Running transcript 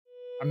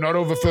I'm not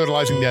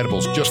over-fertilizing the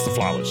edibles, just the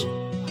flowers.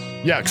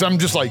 Yeah, because I'm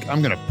just like,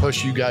 I'm going to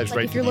push you guys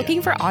right If you're to the looking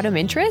end. for autumn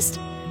interest,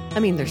 I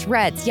mean, there's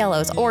reds,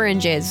 yellows,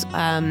 oranges,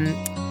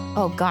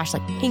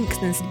 like pinks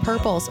and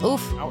purples.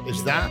 Oof. Now,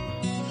 is that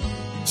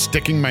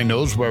sticking my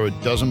nose where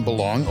it doesn't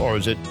belong, or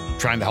is it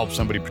trying to help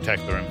somebody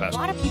protect their A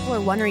investment? lot of people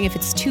are wondering if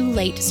it's too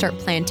late to start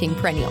planting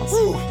perennials.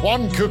 Woo,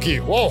 one cookie.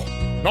 Whoa.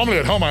 Normally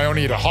at home, I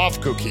only eat a half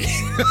cookie.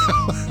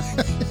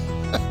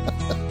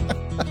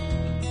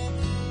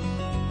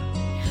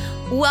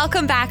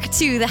 Welcome back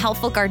to the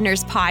Healthful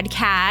Gardeners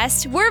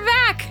podcast. We're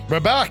back.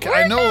 We're back.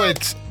 I know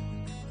it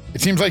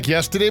seems like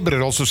yesterday, but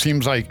it also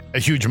seems like a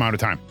huge amount of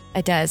time.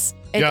 It does.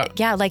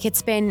 Yeah. Like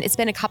it's been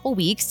a couple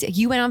weeks.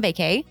 You went on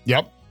vacay.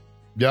 Yep.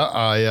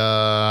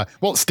 Yeah,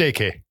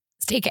 staycay.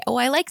 Staycay. Oh,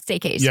 I like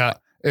staycays. Yeah,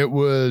 it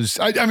was,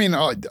 I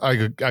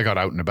got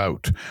out and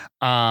about.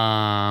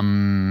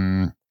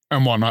 And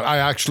whatnot. I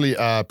actually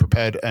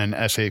prepared an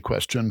essay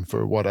question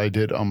for what I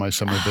did on my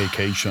summer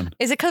vacation.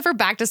 Is it because we're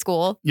back to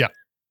school? Yeah.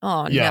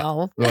 Oh, Yeah.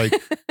 no. Like,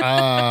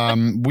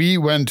 we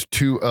went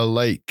to a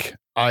lake.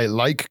 I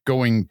like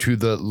going to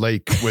the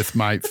lake with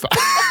my...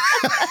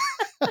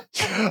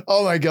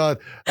 Oh my God.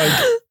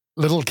 Like,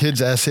 little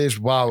kids' essays.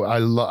 Wow. I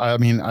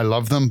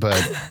love them,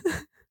 but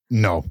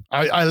no.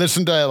 I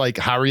listened to like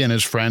Harry and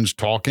his friends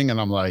talking and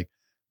I'm like,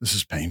 this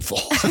is painful.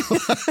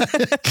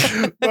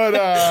 But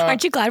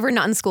aren't you glad we're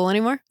not in school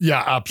anymore?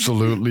 yeah,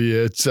 absolutely.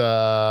 It's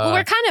Well,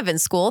 we're kind of in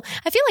school.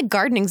 I feel like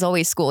gardening's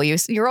always school.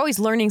 You're always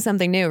learning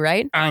something new,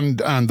 right? and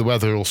the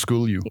weather will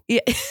school you.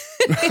 Yeah.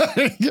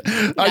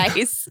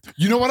 Nice.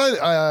 You know what?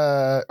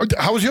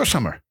 How was your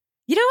summer?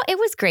 You know, it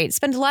was great.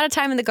 Spent a lot of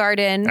time in the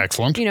garden.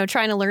 Excellent. You know,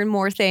 trying to learn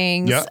more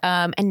things. Yeah.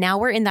 And now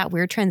we're in that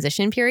weird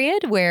transition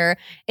period where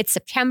it's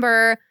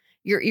September.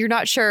 You're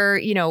not sure,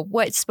 you know,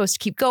 what's supposed to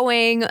keep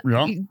going.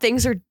 Yeah.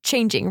 Things are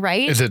changing,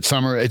 right? Is it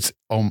summer? It's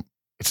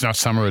not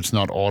summer. It's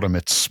not autumn.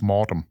 It's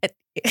smautum.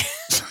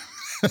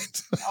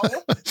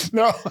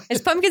 No,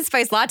 It's pumpkin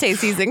spice latte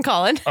season,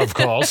 Colin. of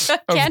course.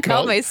 Can't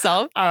help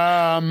myself.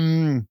 I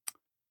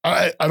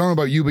don't know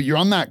about you, but you're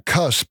on that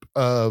cusp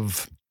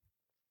of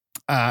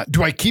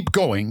do I keep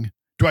going?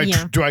 Do I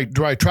Yeah.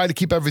 do I try to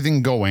keep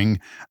everything going,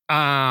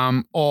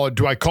 or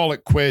do I call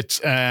it quits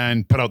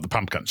and put out the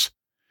pumpkins?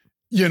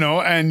 You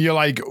know, and you're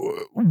like,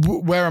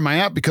 where am I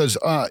at? Because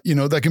you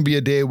know, there can be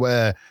a day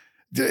where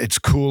it's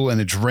cool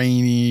and it's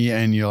rainy,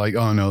 and you're like,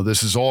 oh no,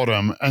 this is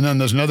autumn, and then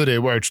there's another day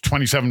where it's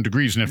 27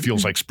 degrees and it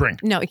feels like spring.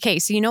 No, okay.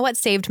 So you know what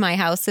saved my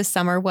house this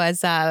summer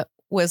was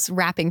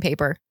wrapping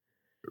paper.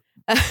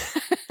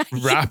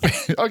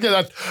 Wrapping. Okay,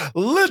 that's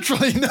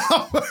literally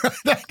not.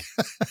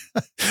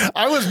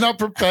 I was not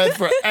prepared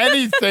for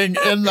anything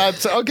in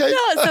that. Okay.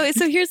 No,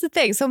 so here's the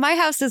thing. So my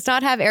house does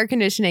not have air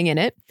conditioning in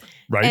it.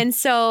 Right. And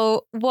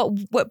so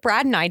what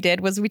Brad and I did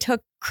was we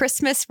took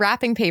Christmas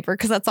wrapping paper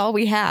because that's all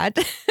we had.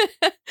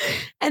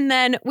 And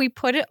then we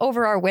put it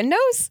over our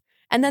windows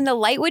and then the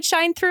light would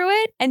shine through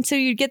it. And so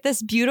you'd get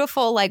this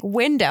beautiful like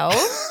window.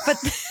 But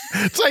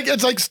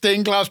it's like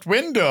stained glass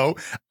window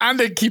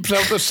and it keeps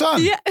out the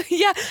sun.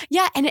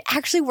 yeah. And it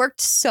actually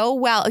worked so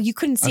well. You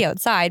couldn't see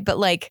outside, but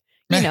like,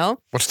 you know.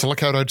 What's to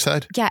look out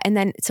outside? Yeah. And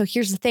then, so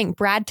here's the thing.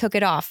 Brad took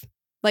it off.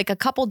 Like a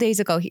couple days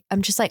ago,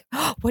 I'm just like,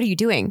 oh, what are you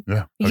doing?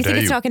 Yeah. You think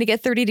it's not going to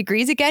get 30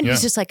 degrees again? Yeah.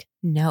 He's just like,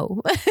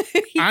 no.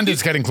 And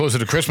it's getting closer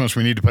to Christmas.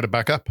 We need to put it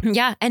back up.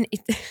 Yeah. And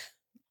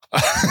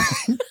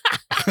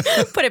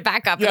put it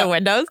back up in the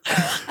windows.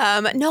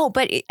 No,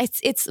 but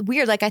it's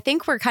weird. Like, I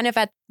think we're kind of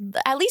at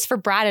least for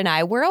Brad and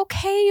I, we're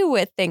okay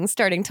with things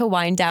starting to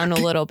wind down a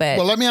little bit.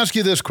 Well, let me ask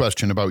you this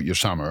question about your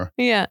summer.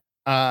 Yeah.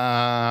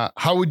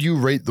 How would you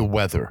rate the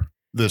weather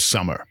this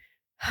summer?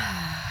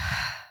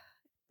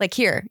 Like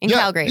here in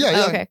Calgary. Yeah,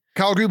 Oh, okay.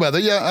 Calgary weather.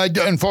 Yeah.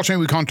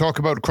 Unfortunately, we can't talk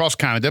about across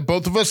Canada.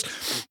 Both of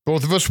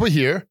us were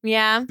here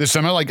Yeah. this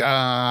summer. Like,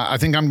 I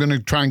think I'm going to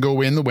try and go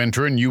away in the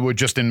winter, and you were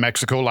just in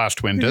Mexico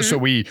last winter. Mm-hmm. So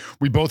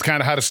we both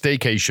kind of had a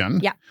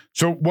staycation. Yeah.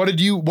 So what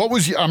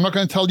was I'm not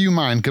going to tell you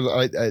mine because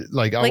I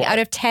out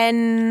of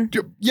 10.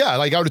 Yeah,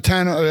 like out of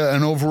 10,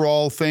 an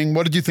overall thing.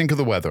 What did you think of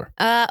the weather?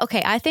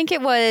 Okay. I think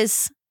it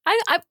was,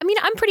 I mean,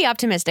 I'm pretty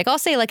optimistic. I'll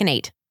say like an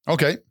 8.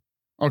 Okay.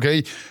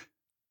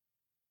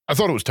 I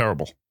thought it was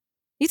terrible.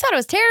 You thought it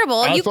was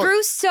terrible. You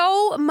grew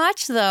so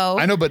much though.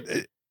 I know, but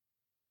it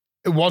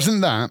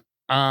wasn't that.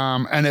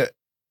 And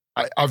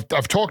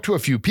I've talked to a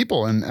few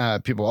people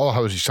and people, oh,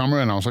 how was your summer?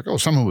 And I was like, oh,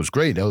 summer was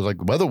great. I was like,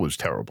 the weather was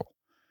terrible.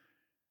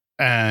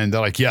 And they're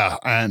like, yeah.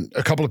 And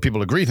a couple of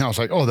people agreed. And I was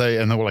like, oh, they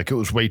were like, it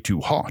was way too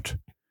hot. And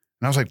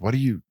I was like, what are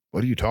you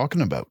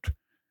talking about?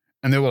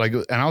 And they were like,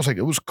 and I was like,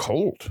 it was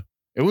cold.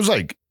 It was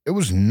like, it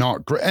was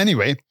not great.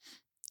 Anyway,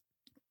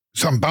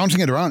 so I'm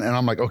bouncing it around and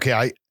I'm like,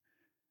 okay,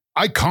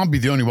 I can't be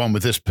the only one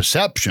with this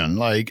perception.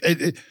 Like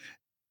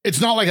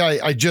it's not like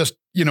I just,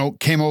 you know,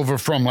 came over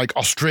from like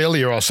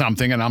Australia or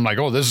something and I'm like,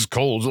 oh, this is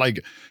cold. Like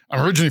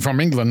I'm originally from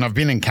England. I've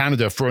been in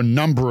Canada for a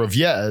number of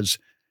years.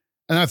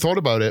 And I thought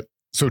about it.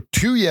 So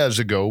 2 years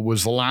ago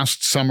was the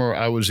last summer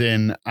I was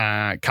in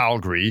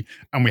Calgary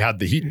and we had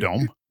the heat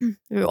dome.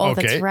 Oh,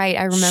 okay. That's right.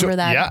 I remember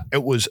that. Yeah,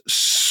 it was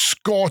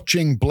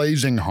scorching,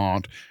 blazing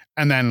hot.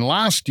 And then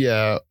last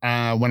year,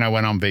 when I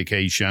went on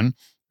vacation,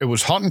 it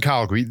was hot in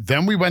Calgary.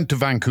 Then we went to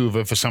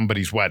Vancouver for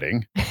somebody's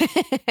wedding.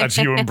 That's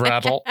you and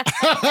Brattle.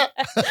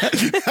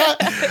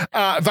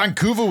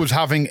 Vancouver was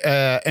having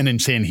an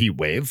insane heat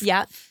wave.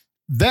 Yeah.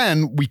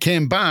 Then we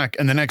came back,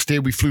 and the next day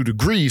we flew to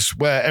Greece,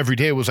 where every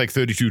day was like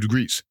 32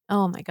 degrees.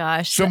 Oh my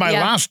gosh. So my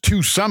last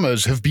 2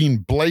 summers have been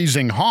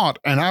blazing hot,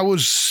 and I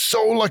was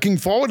so looking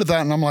forward to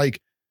that. And I'm like,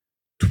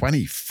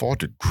 24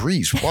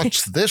 degrees.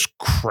 What's this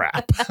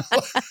crap?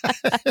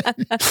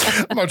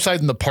 I'm outside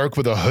in the park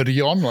with a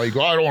hoodie on, like,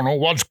 I don't know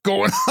what's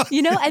going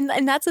on.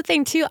 And that's the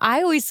thing too.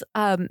 I always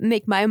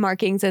make my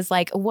markings as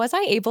like, was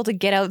I able to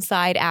get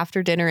outside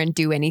after dinner and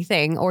do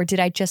anything? Or did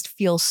I just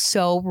feel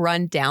so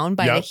run down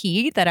by the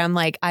heat that I'm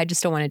like, I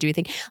just don't want to do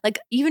anything. Like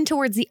even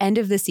towards the end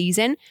of the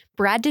season,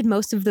 Brad did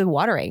most of the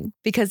watering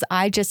because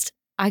I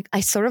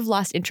sort of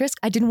lost interest.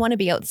 I didn't want to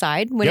be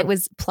outside when it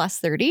was plus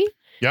 30.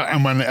 Yeah,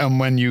 and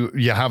when you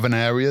have an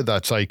area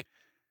that's like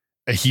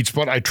a heat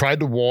spot, I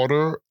tried to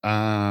water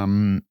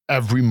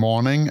every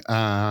morning,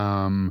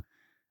 and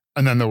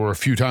then there were a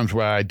few times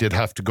where I did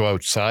have to go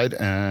outside,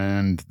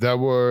 and there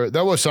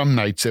were some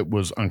nights it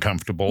was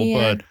uncomfortable,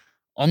 but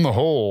on the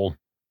whole,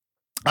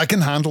 I can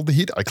handle the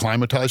heat. I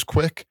climatize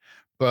quick,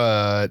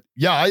 but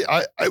yeah,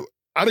 I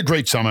had a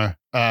great summer.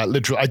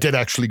 Literally, I did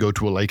actually go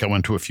to a lake. I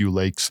went to a few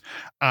lakes,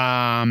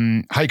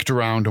 hiked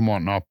around and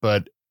whatnot,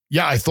 but.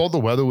 Yeah, I thought the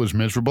weather was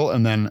miserable.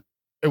 And then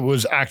it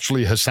was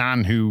actually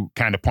Hassan who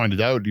kind of pointed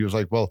out, he was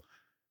like, well,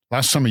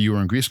 last summer you were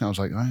in Greece. And I was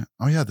like,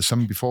 oh yeah, the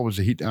summer before was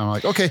the heat. And I'm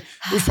like, okay,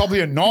 it was probably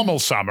a normal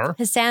summer.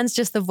 Hassan's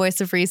just the voice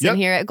of reason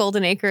here at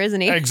Golden Acre,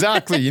 isn't he?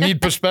 Exactly. You need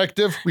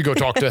perspective. We go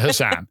talk to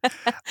Hassan.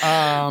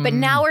 But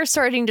now we're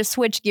starting to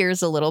switch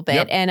gears a little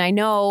bit. And I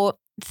know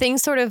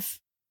things sort of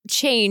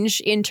change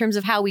in terms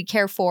of how we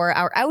care for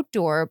our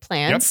outdoor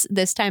plants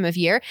this time of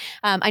year.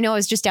 I know I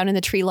was just down in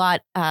the tree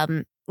lot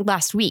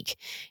last week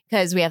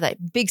because we have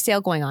that big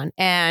sale going on.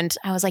 And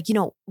I was like,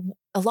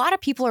 a lot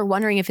of people are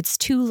wondering if it's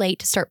too late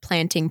to start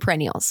planting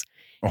perennials.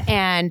 Oh.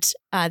 And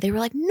they were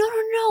like,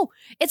 no,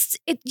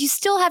 you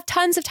still have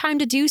tons of time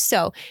to do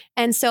so.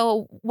 And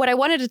so what I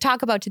wanted to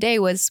talk about today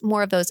was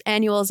more of those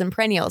annuals and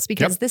perennials,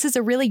 because this is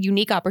a really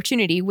unique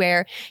opportunity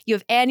where you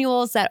have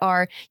annuals that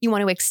you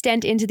want to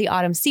extend into the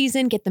autumn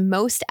season, get the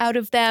most out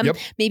of them,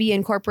 maybe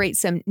incorporate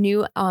some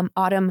new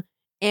autumn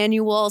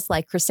annuals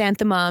like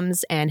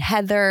chrysanthemums and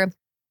heather.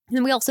 And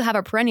then we also have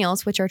our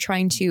perennials, which are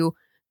trying to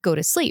go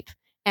to sleep,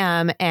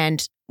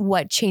 and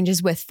what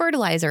changes with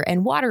fertilizer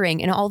and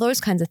watering and all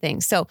those kinds of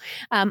things. So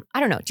I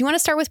don't know. Do you want to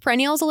start with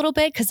perennials a little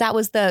bit? Because that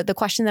was the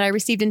question that I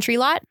received in Tree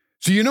Lot.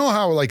 So you know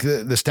how like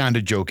the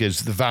standard joke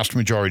is the vast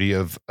majority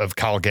of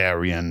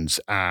Calgarians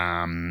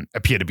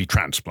appear to be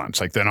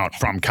transplants. Like they're not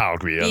from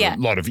Calgary. A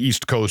lot of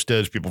East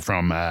Coasters, people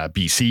from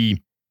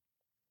BC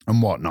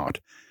and whatnot.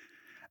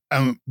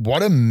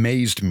 What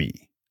amazed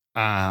me,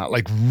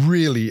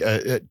 really,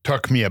 it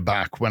took me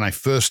aback when I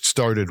first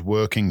started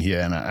working here,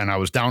 and I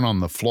was down on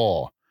the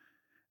floor,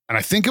 and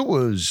I think it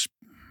was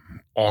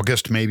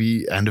August,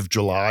 maybe end of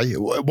July.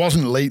 It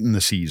wasn't late in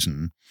the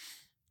season,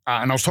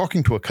 and I was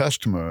talking to a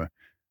customer,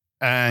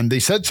 and they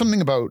said something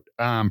about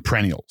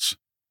perennials,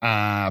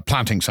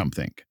 planting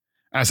something.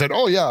 And I said,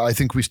 oh yeah, I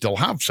think we still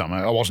have some.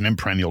 I wasn't in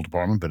perennial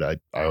department, but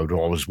I would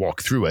always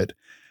walk through it,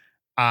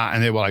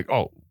 and they were like,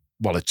 oh,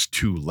 well, it's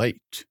too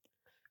late.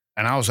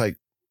 And I was like,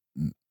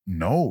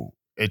 no,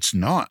 it's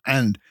not.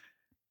 And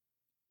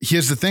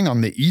here's the thing,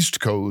 on the East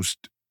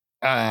Coast,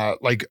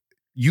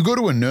 you go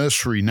to a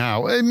nursery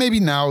now, maybe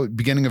now,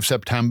 beginning of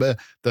September,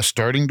 they're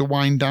starting to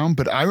wind down.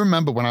 But I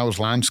remember when I was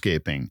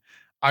landscaping,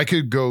 I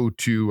could go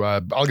to,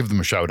 I'll give them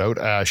a shout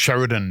out,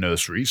 Sheridan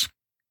Nurseries.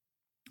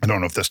 I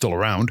don't know if they're still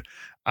around.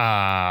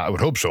 I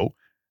would hope so.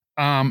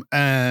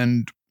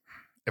 And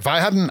if I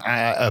had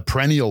a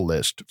perennial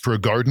list for a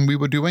garden we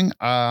were doing,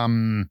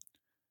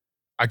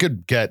 I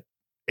could get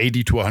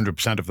 80 to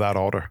 100% of that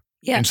order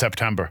in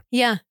September.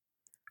 Yeah.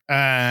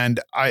 And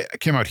I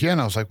came out here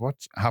and I was like,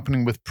 what's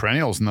happening with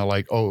perennials? And they're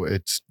like, oh,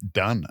 it's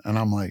done. And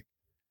I'm like,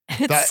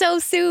 it's so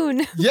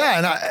soon. Yeah.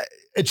 And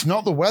it's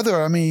not the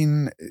weather. I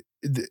mean,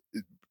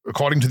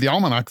 according to the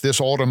almanac, this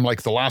autumn,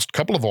 like the last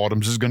couple of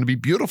autumns, is going to be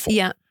beautiful.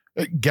 Yeah.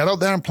 Get out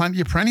there and plant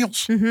your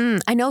perennials. Mm-hmm.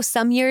 I know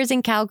some years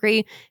in Calgary,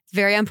 it's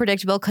very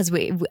unpredictable because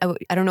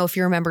I don't know if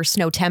you remember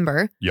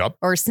Snowtember. Yep.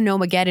 Or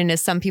Snowmageddon,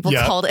 as some people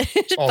called it.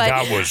 Oh, but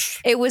that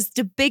it was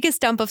the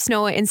biggest dump of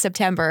snow in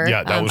September.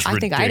 Yeah, that was ridiculous. I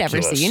think I'd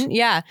ever seen.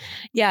 Yeah.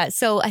 Yeah.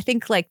 So I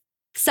think like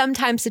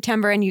sometimes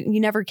September, and you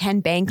never can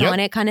bank on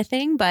it kind of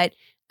thing. But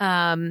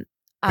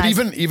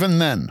even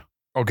then,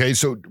 okay,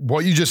 so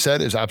what you just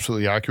said is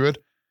absolutely accurate.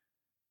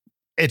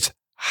 It's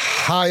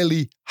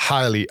highly,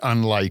 highly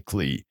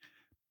unlikely.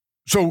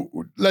 So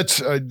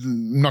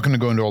I'm not going to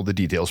go into all the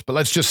details, but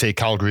let's just say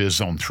Calgary is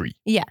zone 3.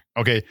 Yeah.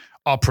 Okay.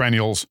 Our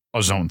perennials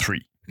are zone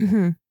 3.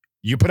 Mm-hmm.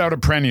 You put out a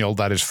perennial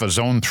that is for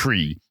zone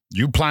 3,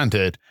 you plant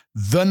it,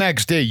 the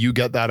next day you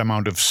get that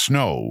amount of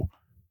snow.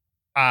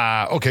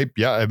 Okay.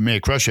 Yeah, it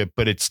may crush it,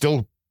 but it's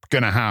still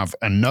going to have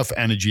enough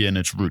energy in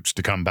its roots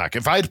to come back.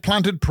 If I had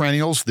planted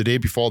perennials the day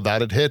before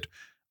that had hit,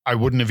 I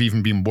wouldn't have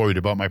even been worried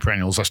about my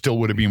perennials. I still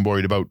would have been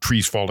worried about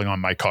trees falling on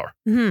my car.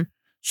 Mhm.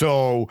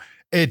 So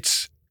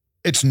it's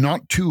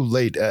not too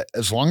late.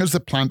 As long as the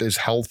plant is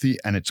healthy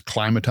and it's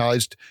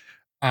climatized,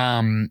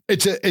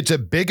 it's a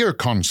bigger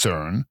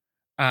concern,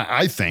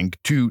 I think,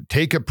 to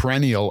take a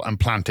perennial and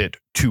plant it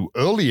too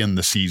early in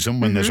the season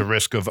when there's a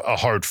risk of a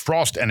hard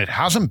frost and it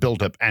hasn't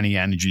built up any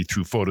energy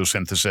through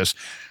photosynthesis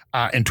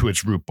into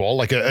its root ball,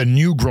 like a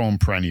new grown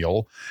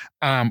perennial,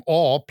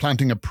 or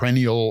planting a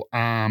perennial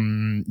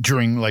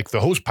during like the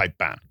hosepipe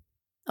ban.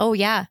 Oh,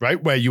 yeah.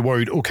 Right? Where you're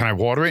worried, oh, can I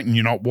water it? And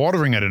you're not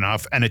watering it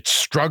enough and it's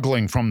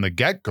struggling from the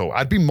get-go.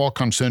 I'd be more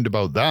concerned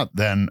about that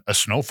than a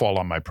snowfall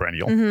on my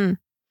perennial. Mm-hmm.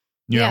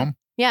 You know?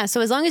 Yeah.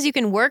 So as long as you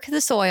can work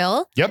the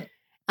soil. Yep.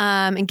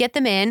 And get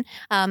them in.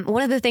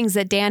 One of the things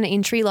that Dan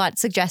in Tree Lot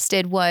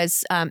suggested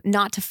was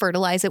not to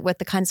fertilize it with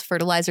the kinds of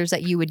fertilizers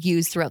that you would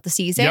use throughout the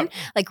season. Yep.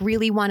 Like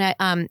really want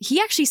to, he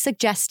actually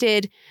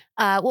suggested,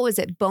 what was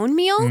it? Bone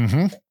meal.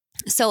 Mm-hmm.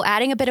 So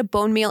adding a bit of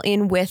bone meal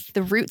in with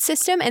the root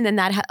system, and then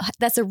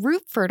that's a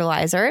root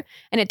fertilizer,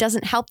 and it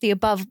doesn't help the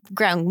above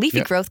ground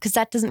leafy growth because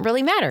that doesn't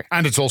really matter.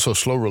 And it's also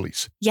slow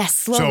release. Yes,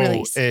 slow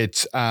release. So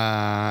it's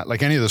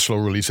like any of the slow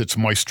release, it's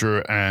moisture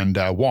and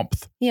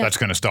warmth that's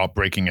going to start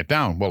breaking it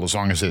down. Well, as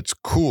long as it's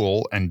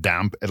cool and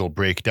damp, it'll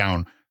break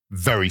down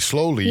very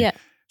slowly. Yeah.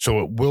 So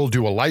it will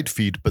do a light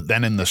feed, but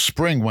then in the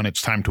spring when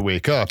it's time to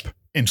wake up,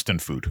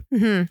 instant food.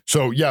 Mm-hmm.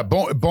 So yeah,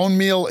 bone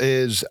meal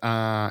is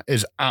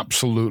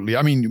absolutely,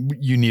 I mean,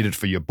 you need it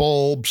for your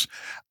bulbs.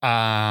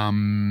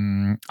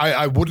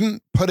 I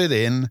wouldn't put it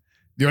in.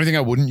 The only thing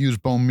I wouldn't use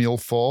bone meal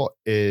for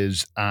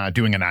is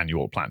doing an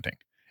annual planting.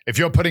 If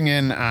you're putting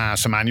in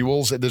some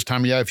annuals at this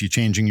time of year, if you're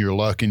changing your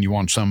look and you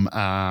want some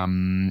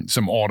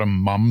autumn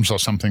mums or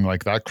something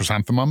like that,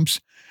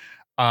 chrysanthemums.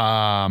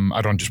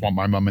 I don't just want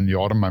my mum in the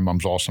autumn. My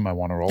mum's awesome. I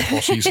want her all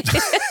 4 seasons.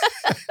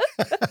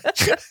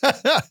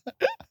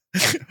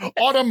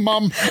 Autumn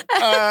mum.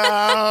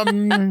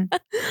 I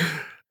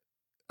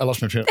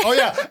lost my train. Oh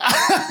yeah.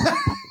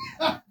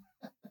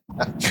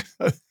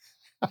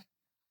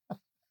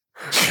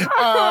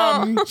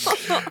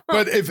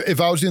 But if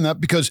I was doing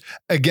that, because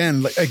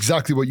again, like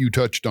exactly what you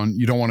touched on,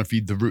 you don't want to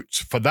feed the roots.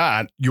 For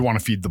that, you want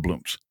to feed the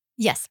blooms.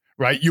 Yes.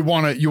 Right? You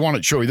want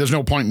it showy. There's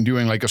no point in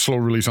doing like a slow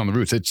release on the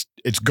roots.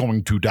 It's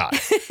going to die.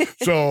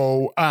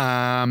 So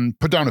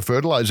put down a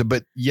fertilizer.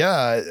 But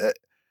yeah,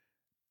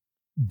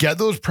 get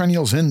those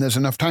perennials in. There's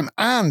enough time.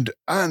 And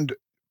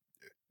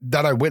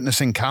that I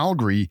witnessed in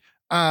Calgary,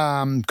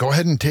 go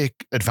ahead and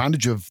take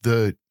advantage of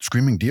the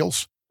screaming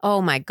deals.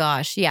 Oh my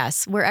gosh,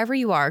 yes. Wherever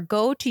you are,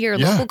 go to your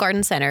local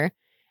garden center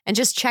and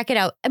just check it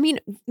out. I mean,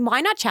 why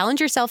not challenge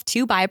yourself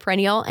to buy a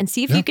perennial and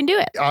see if you can do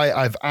it?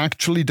 I've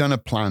actually done a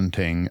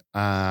planting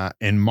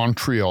in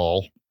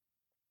Montreal.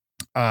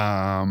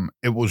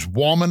 It was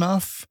warm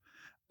enough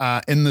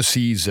in the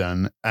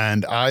season,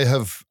 and I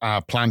have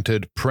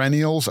planted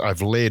perennials.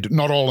 I've laid,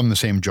 not all in the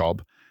same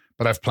job,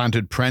 but I've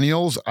planted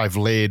perennials, I've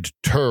laid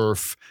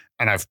turf,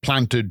 and I've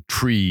planted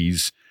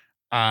trees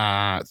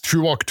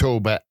through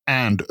October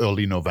and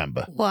early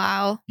November.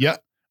 Wow. Yeah.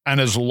 And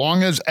as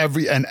long as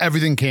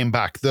everything came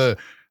back, the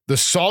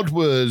sod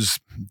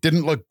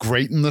didn't look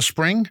great in the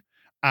spring,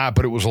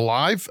 but it was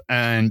alive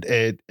and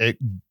it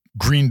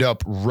greened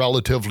up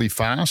relatively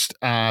fast.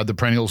 The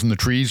perennials and the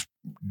trees,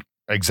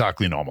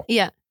 exactly normal.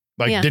 Yeah.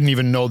 Didn't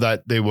even know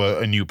that they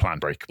were a new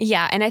plant break.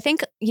 Yeah. And I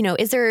think,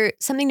 is there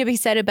something to be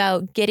said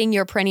about getting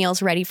your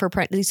perennials ready for,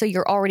 so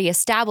your already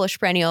established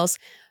perennials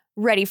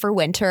ready for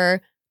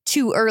winter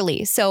too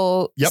early.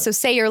 So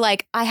say you're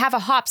like, I have a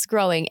hops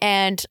growing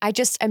and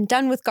I'm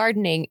done with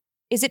gardening.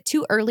 Is it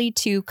too early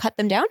to cut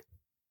them down?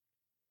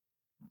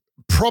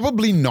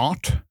 Probably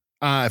not.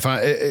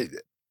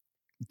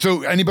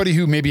 So anybody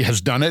who maybe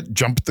has done it,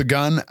 jumped the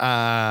gun,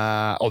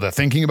 or they're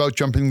thinking about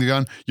jumping the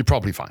gun, you're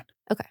probably fine.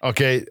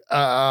 Okay.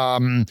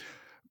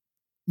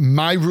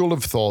 My rule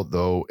of thought,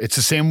 though, it's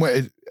the same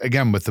way,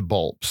 again, with the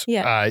bulbs.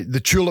 Yeah. The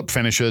tulip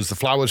finishes, the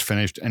flower's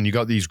finished, and you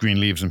got these green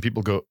leaves, and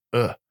people go,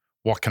 ugh,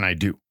 what can I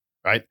do?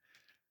 Right?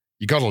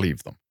 You got to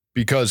leave them,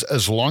 because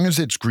as long as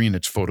it's green,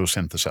 it's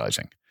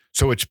photosynthesizing.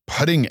 So it's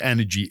putting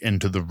energy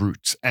into the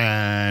roots.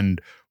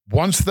 And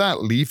once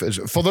that leaf is,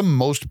 for the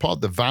most part,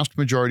 the vast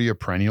majority of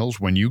perennials,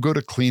 when you go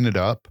to clean it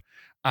up,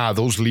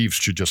 those leaves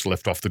should just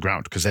lift off the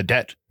ground because they're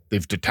dead.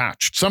 They've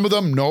detached. Some of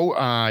them,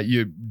 no,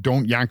 you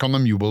don't yank on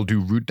them. You will do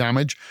root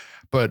damage.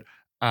 But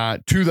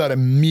two that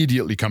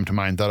immediately come to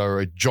mind that are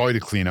a joy to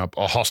clean up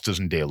are hostas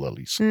and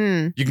daylilies.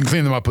 You can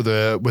clean them up with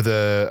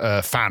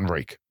a fan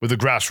rake, with a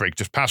grass rake.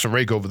 Just pass a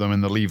rake over them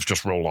and the leaves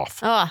just roll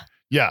off.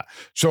 Yeah.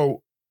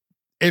 So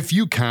if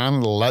you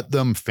can, let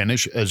them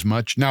finish as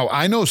much. Now,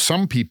 I know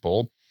some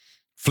people,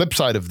 flip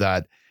side of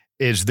that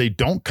is they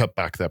don't cut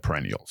back their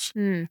perennials.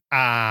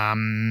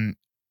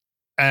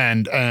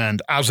 And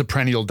as a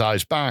perennial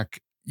dies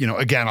back,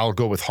 again, I'll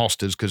go with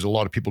hostas because a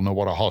lot of people know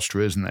what a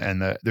hosta is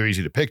and they're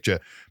easy to picture.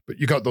 But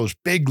you got those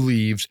big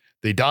leaves,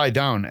 they die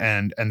down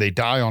and they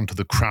die onto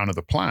the crown of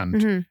the plant.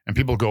 Mm-hmm. And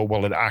people go,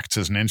 well, it acts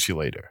as an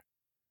insulator.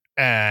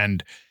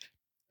 And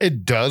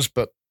it does,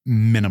 but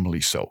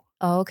minimally so.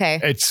 Oh, okay.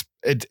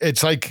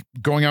 It's like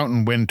going out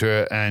in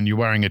winter and you're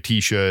wearing a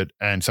t-shirt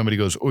and somebody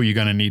goes, oh, you're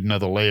going to need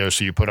another layer.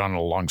 So you put on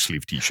a long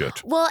sleeve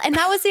t-shirt. Well, and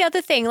that was the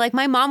other thing. Like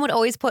my mom would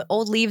always put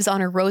old leaves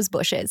on her rose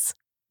bushes.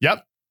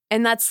 Yep.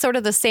 And that's sort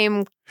of the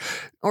same,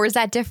 or is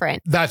that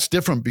different? That's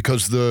different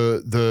because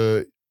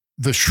the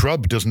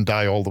shrub doesn't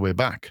die all the way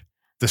back.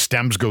 The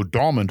stems go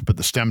dormant, but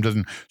the stem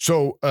doesn't.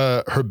 So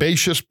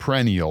herbaceous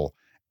perennial,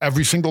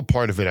 every single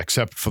part of it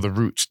except for the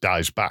roots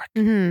dies back.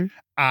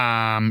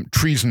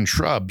 Trees and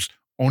shrubs,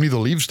 only the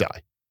leaves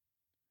die.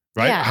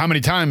 Right? Yeah. How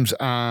many times,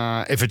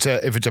 if it's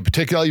a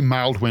particularly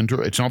mild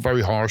winter, it's not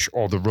very harsh,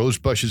 or the rose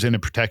bush is in a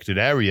protected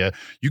area,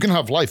 you can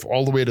have life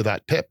all the way to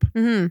that tip.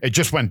 It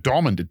just went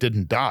dormant. It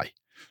didn't die.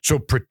 So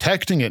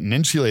protecting it and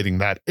insulating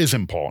that is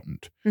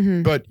important.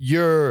 But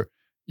you're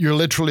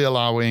literally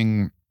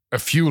allowing a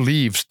few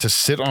leaves to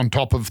sit on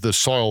top of the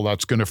soil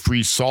that's going to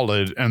freeze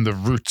solid, and the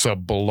roots are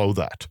below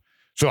that.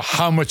 So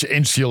how much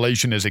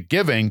insulation is it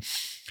giving?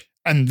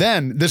 And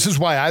then this is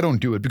why I don't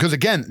do it, because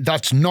again,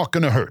 that's not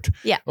going to hurt.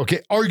 Yeah.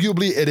 Okay.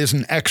 Arguably it is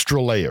an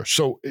extra layer,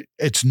 so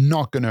it's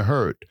not going to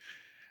hurt.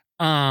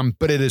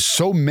 But it is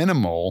so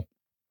minimal.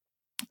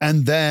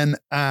 And then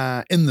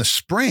in the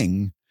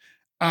spring,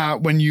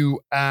 when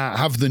you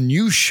have the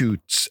new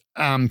shoots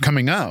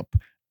coming up,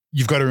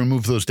 you've got to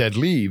remove those dead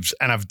leaves.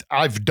 And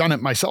I've done it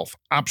myself.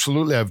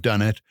 Absolutely, I've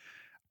done it.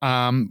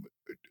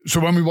 So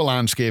when we were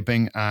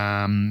landscaping,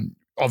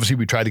 obviously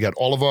we try to get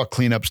all of our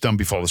cleanups done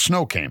before the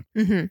snow came.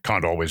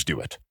 Can't always do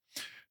it.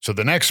 So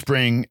the next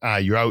spring,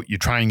 you're out, you're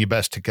trying your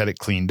best to get it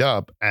cleaned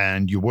up,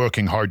 and you're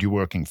working hard, you're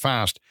working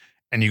fast,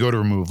 and you go to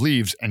remove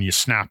leaves and you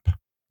snap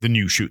the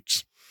new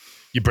shoots.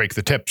 You break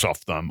the tips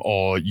off them,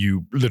 or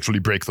you literally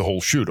break the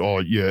whole shoot,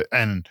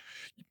 and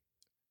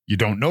you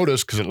don't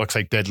notice because it looks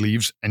like dead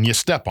leaves, and you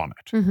step on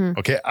it.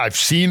 Okay, I've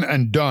seen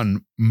and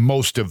done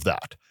most of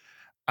that.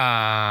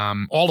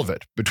 All of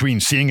it, between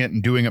seeing it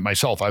and doing it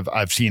myself.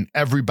 I've seen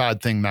every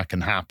bad thing that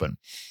can happen.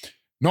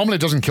 Normally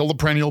it doesn't kill the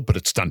perennial, but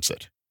it stunts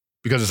it,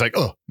 because it's like,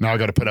 oh, now I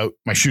got to put out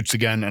my shoots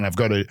again, and I've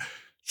got to.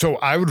 So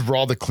I would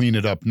rather clean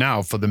it up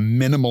now for the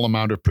minimal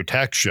amount of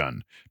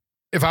protection.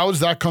 If I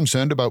was that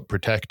concerned about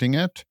protecting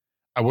it,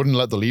 I wouldn't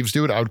let the leaves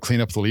do it. I would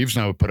clean up the leaves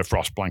and I would put a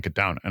frost blanket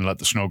down and let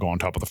the snow go on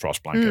top of the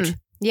frost blanket.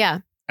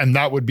 Yeah. And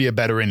that would be a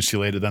better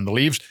insulator than the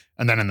leaves.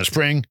 And then in the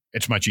spring,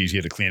 it's much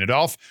easier to clean it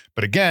off.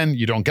 But again,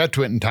 you don't get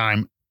to it in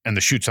time, and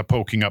the shoots are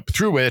poking up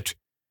through it,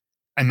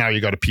 and now you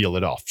got to peel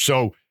it off.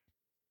 So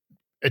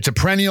it's a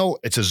perennial.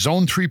 It's a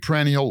zone 3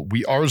 perennial.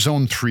 We are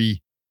zone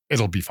 3.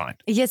 It'll be fine.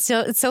 Yeah,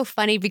 so it's so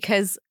funny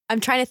because I'm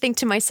trying to think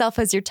to myself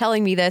as you're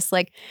telling me this,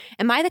 like,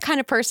 am I the kind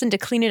of person to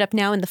clean it up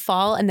now in the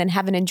fall and then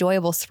have an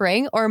enjoyable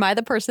spring? Or am I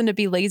the person to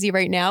be lazy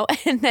right now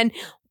and then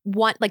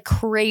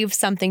crave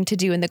something to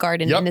do in the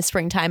garden in the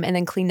springtime and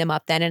then clean them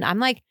up then? And I'm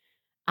like,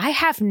 I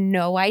have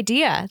no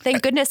idea.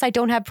 Thank goodness I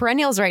don't have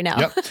perennials right now.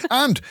 Yep.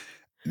 And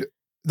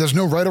there's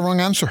no right or wrong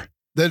answer.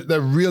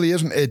 There really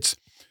isn't.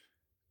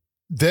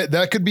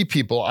 There could be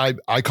people,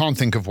 I can't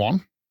think of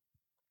one,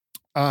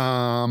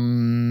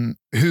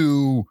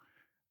 who,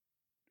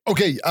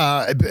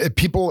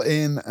 people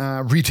in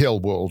retail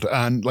world,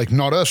 and like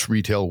not us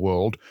retail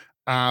world,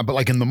 but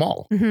like in the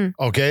mall.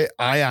 Okay.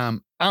 I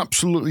am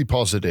absolutely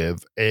positive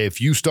if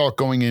you start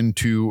going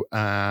into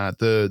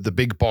the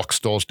big box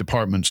stores,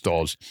 department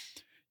stores,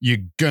 you're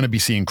going to be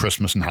seeing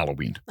Christmas and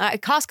Halloween.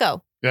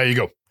 Costco. There you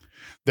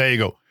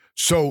go.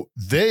 So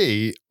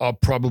they are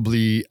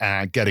probably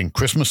getting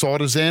Christmas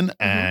orders in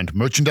and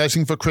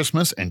merchandising for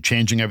Christmas and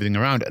changing everything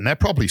around. And they're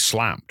probably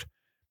slammed.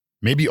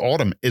 Maybe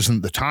autumn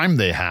isn't the time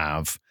they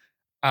have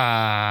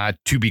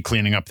to be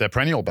cleaning up their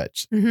perennial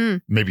beds.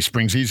 Maybe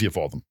spring's easier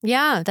for them.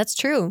 Yeah, that's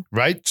true.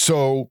 Right?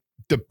 So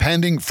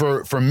depending,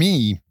 for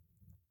me,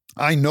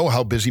 I know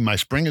how busy my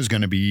spring is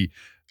going to be.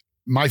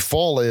 My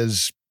fall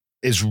is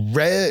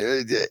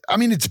I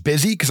mean, it's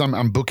busy because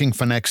I'm booking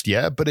for next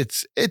year, but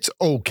it's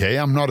okay.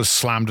 I'm not as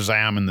slammed as I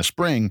am in the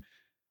spring.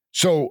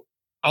 So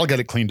I'll get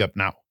it cleaned up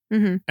now.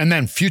 And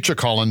then future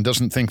Colin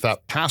doesn't think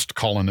that past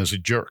Colin is a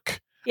jerk.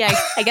 Yeah,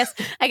 I guess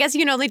you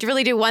can only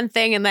really do one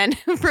thing and then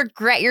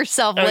regret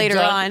yourself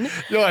later on.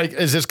 You're like,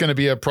 is this going to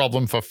be a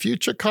problem for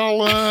future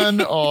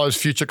Colin, or is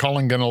future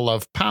Colin going to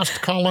love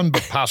past Colin,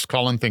 but past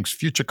Colin thinks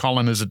future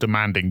Colin is a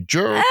demanding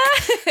jerk?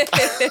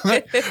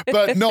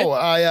 But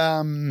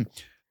no,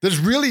 there's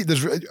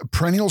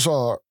perennials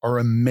are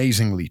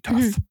amazingly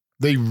tough.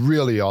 They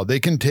really are. They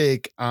can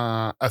take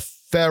a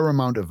fair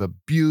amount of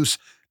abuse,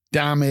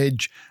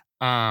 damage.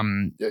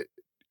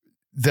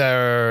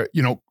 They're,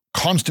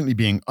 constantly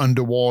being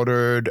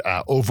underwatered,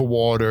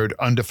 overwatered,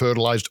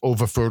 underfertilized,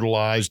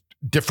 overfertilized,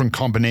 different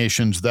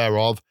combinations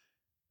thereof.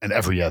 And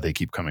every year they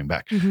keep coming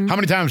back. How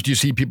many times do you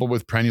see people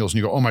with perennials and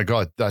you go, oh my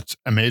God, that's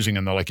amazing.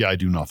 And they're like, yeah, I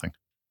do nothing.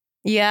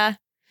 Yeah.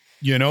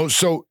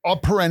 So our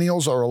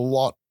perennials are a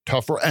lot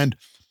tougher. And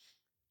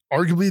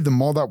arguably the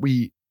more that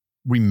we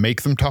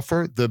make them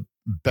tougher, the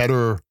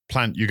better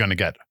plant you're going to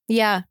get.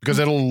 Yeah. Because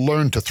it'll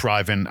learn to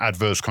thrive in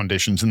adverse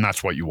conditions, and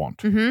that's what you want.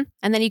 Mm-hmm.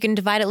 And then you can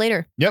divide it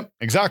later. Yep,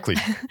 exactly.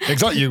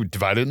 Exactly. You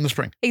divide it in the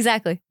spring.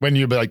 Exactly. When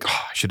you'll be like, oh,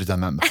 I should have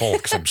done that in the fall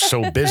because I'm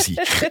so busy.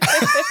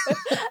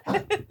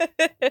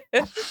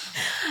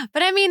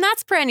 But I mean,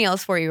 that's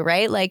perennials for you,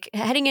 right? Like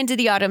heading into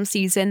the autumn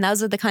season,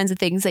 those are the kinds of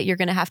things that you're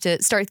going to have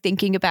to start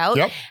thinking about.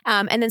 Yep.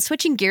 And then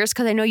switching gears,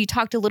 because I know you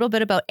talked a little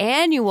bit about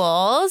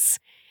annuals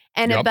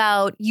and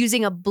about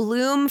using a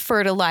bloom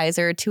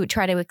fertilizer to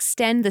try to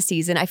extend the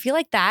season. I feel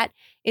like that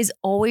is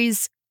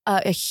always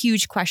a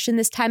huge question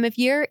this time of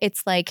year.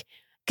 It's like,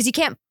 because you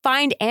can't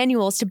find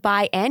annuals to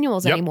buy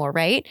annuals anymore,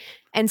 right?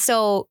 And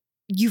so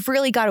you've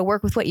really got to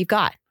work with what you've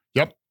got.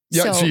 Yep.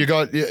 Yeah, so you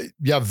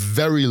have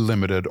very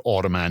limited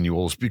autumn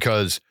annuals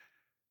because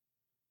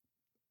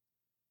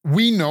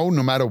we know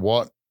no matter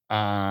what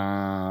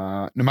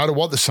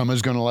the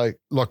summer's going to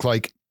look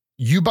like,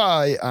 you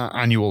buy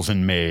annuals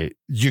in May,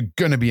 you're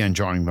going to be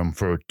enjoying them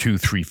for 2,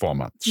 3, 4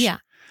 months. Yeah.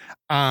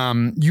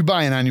 You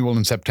buy an annual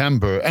in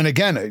September, and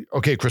again,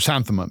 okay,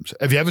 chrysanthemums.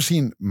 Have you ever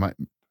seen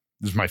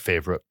this is my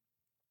favorite.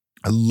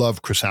 I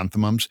love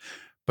chrysanthemums,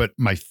 but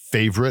my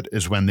favorite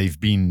is when they've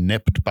been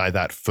nipped by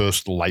that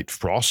first light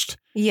frost.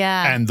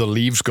 Yeah. And the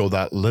leaves go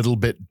that little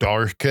bit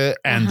darker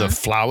and the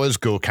flowers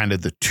go kind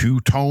of the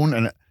two-tone.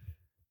 And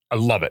I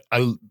love it.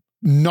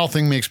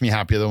 Nothing makes me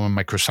happier than when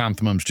my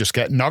chrysanthemums just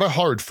get, not a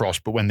hard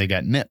frost, but when they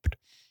get nipped.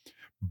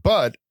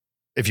 But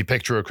if you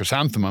picture a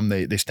chrysanthemum,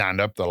 they stand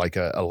up. They're like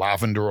a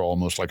lavender,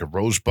 almost like a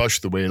rose bush,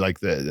 the way like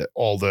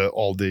all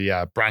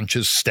the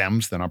branches,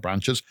 stems, they're not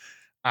branches,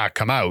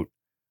 come out.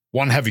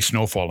 One heavy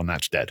snowfall and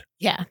that's dead.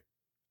 Yeah.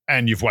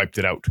 And you've wiped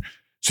it out.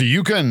 So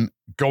you can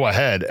go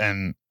ahead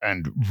and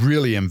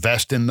really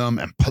invest in them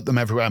and put them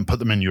everywhere and put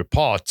them in your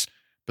pots.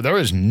 But there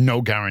is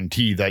no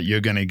guarantee that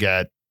you're going to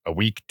get a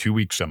week, 2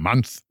 weeks, a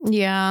month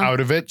out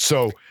of it.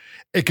 So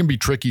it can be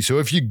tricky. So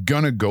if you're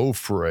going to go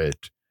for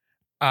it,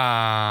 you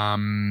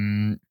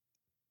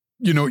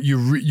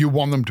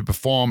want them to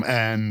perform.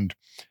 And,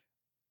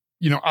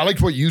 I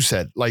liked what you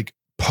said, like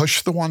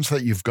push the ones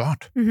that you've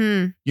got.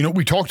 Mm-hmm.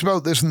 We talked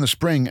about this in the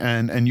spring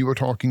and you were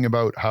talking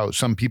about how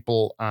some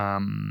people,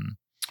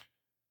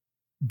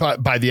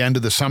 but by the end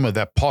of the summer,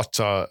 their pots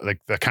are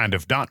like, they're kind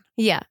of done.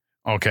 Yeah.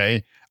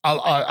 Okay.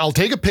 I'll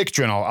take a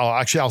picture and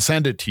I'll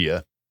send it to you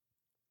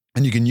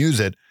and you can use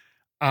it.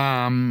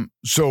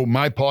 So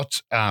my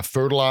pots are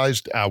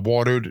fertilized,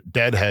 watered,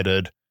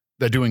 deadheaded.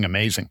 They're doing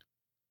amazing.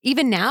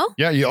 Even now?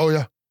 Yeah. Oh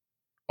yeah.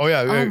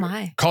 Oh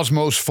my.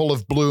 Cosmos full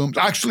of blooms.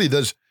 Actually,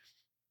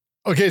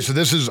 okay, so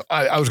this is,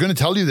 I was going to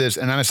tell you this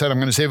and then I said, I'm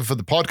going to save it for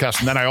the podcast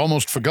and then I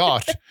almost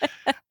forgot.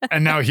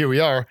 And now here we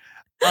are.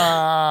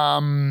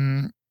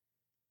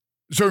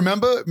 So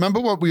remember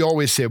what we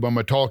always say when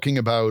we're talking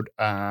about,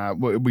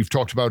 we've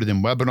talked about it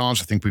in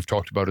webinars. I think we've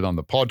talked about it on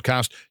the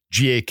podcast,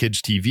 GA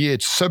Kids TV.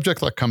 It's a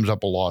subject that comes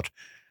up a lot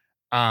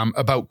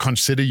about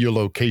consider your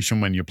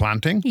location when you're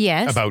planting.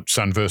 Yes. About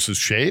sun versus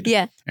shade.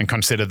 Yeah. And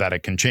consider that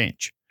it can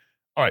change.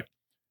 All right.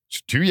 So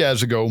 2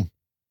 years ago,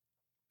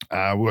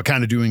 we were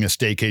kind of doing a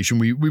staycation.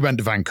 We went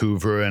to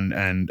Vancouver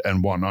and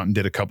whatnot and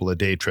did a couple of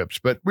day trips,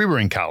 but we were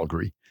in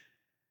Calgary.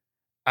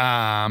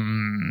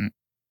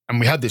 And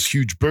we had this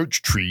huge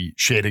birch tree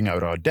shading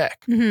out our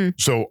deck. Mm-hmm.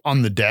 So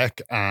on the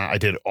deck, I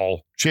did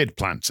all shade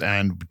plants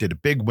and we did a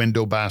big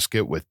window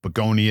basket with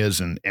begonias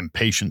and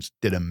impatiens.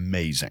 Did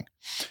amazing.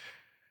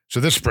 So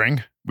this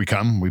spring, we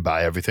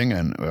buy everything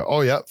and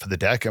for the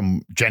deck.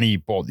 And Jenny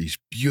bought these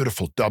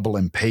beautiful double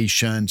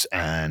impatiens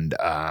and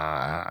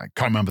I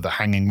can't remember the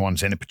hanging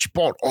ones in it, but she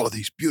bought all of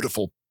these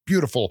beautiful,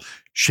 beautiful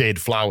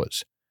shade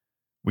flowers.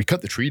 We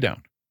cut the tree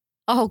down.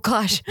 Oh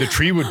gosh. The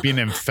tree would be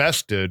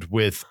infested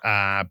with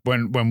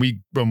when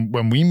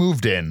we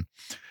moved in,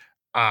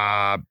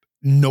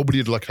 nobody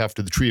had looked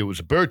after the tree. It was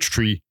a birch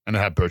tree and it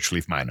had birch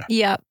leaf minor.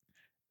 Yeah.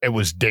 It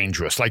was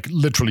dangerous. Like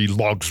literally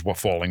logs were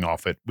falling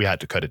off it. We had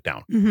to cut it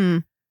down. Mm-hmm.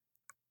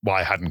 Well,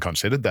 I hadn't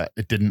considered that.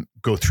 It didn't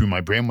go through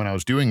my brain when I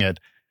was doing it.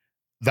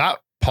 That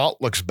pot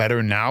looks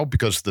better now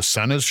because the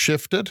sun has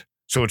shifted.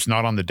 So it's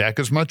not on the deck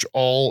as much.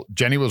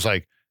 Jenny was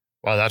like,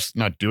 wow, that's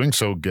not doing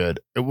so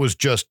good. It was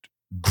just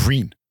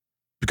green.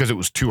 Because it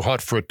was too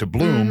hot for it to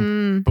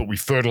bloom, but we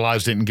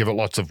fertilized it and give it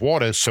lots of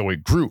water, so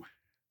it grew.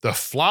 The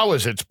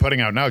flowers it's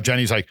putting out now,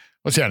 Jenny's like,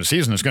 what's the end of the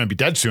season? It's going to be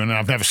dead soon, and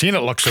I've never seen it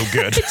look so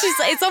good.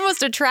 It's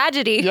almost a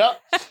tragedy. Yeah.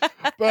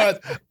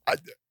 But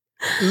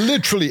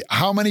literally,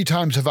 how many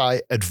times have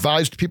I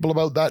advised people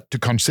about that to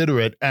consider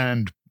it?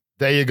 And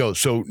there you go.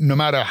 So no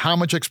matter how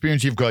much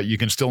experience you've got, you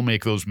can still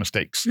make those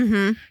mistakes.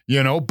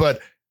 Mm-hmm.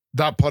 But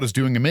that pot is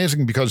doing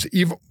amazing because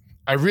even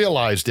I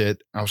realized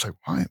it. I was like,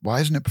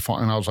 why isn't it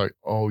performing? And I was like,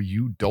 oh,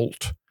 you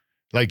dolt.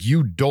 Like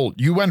you dolt.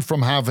 You went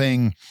from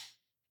having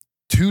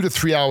 2 to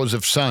 3 hours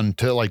of sun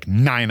to like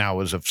 9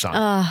 hours of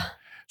sun.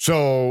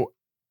 So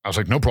I was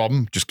like, no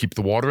problem. Just keep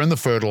the water and the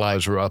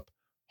fertilizer up.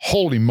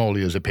 Holy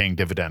moly, is it paying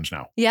dividends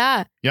now?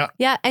 Yeah. Yeah.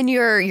 Yeah. And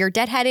you're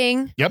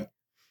deadheading. Yep.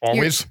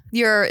 Always.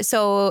 You're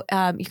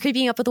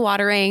keeping up with the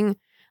watering.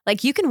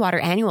 Like you can water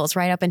annuals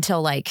right up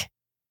until like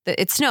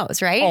it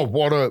snows, right?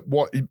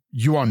 Oh,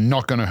 you are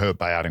not going to hurt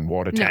by adding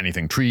water to No.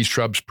 anything. Trees,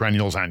 shrubs,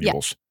 perennials,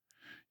 annuals.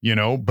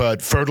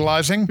 But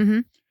fertilizing. Mm-hmm.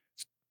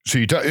 So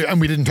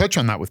and we didn't touch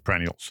on that with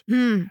perennials.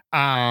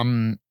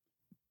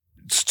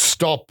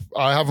 Stop.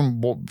 I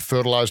haven't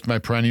fertilized my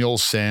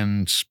perennials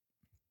since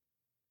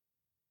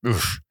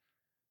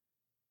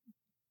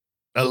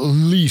at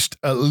least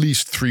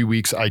 3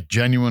 weeks. I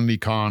genuinely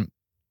can't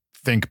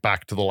think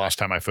back to the last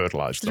time I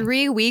fertilized them.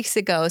 3 weeks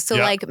ago. So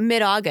like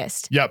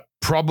mid-August. Yep.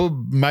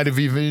 Probably might have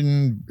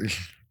even,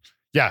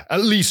 at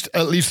least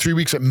 3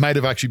 weeks. It might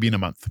have actually been a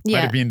month.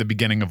 Might have been the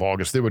beginning of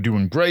August. They were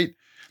doing great.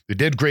 They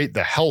did great.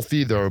 They're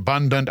healthy. They're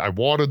abundant. I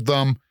watered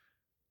them.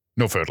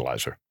 No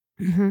fertilizer.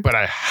 Mm-hmm. But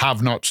I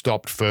have not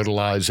stopped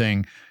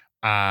fertilizing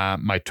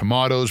my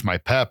tomatoes, my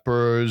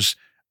peppers,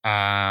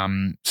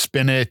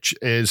 spinach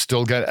is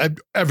still getting,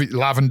 every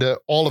lavender,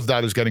 all of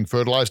that is getting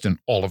fertilized in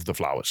all of the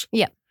flowers.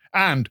 Yeah.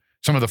 And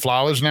some of the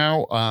flowers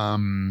now,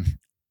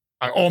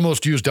 I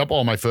almost used up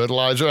all my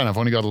fertilizer and I've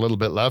only got a little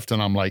bit left.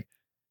 And I'm like,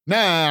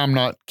 nah, I'm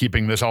not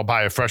keeping this. I'll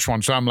buy a fresh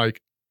one. So I'm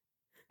like,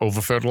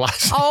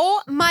 over-fertilizing.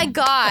 Oh my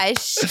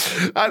gosh.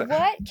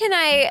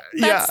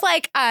 That's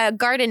like a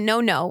garden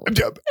no-no.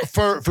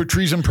 For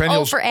trees and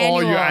perennials, for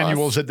all your annuals.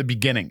 annuals at the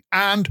beginning.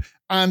 And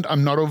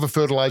I'm not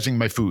over-fertilizing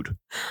my food.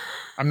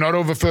 I'm not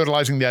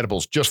over-fertilizing the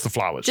edibles, just the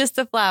flowers. Just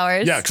the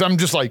flowers. Yeah, because I'm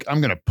just like,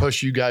 I'm going to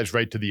push you guys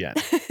right to the end.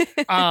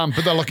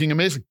 But they're looking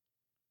amazing.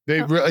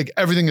 Like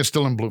everything is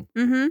still in bloom.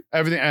 Mm-hmm.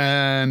 Everything.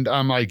 And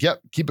I'm like, yep,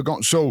 keep it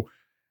going. So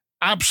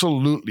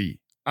absolutely.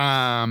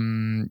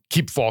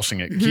 Keep forcing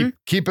it. Mm-hmm.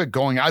 Keep it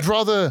going. I'd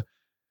rather,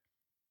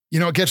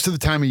 it gets to the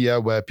time of year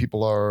where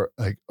people are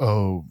like,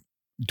 oh,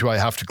 do I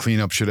have to clean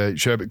up? Should I?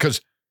 Because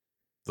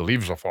the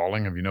leaves are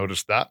falling. Have you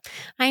noticed that?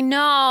 I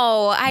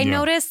know. I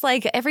noticed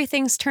like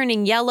everything's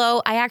turning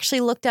yellow. I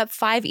actually looked up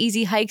 5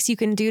 easy hikes you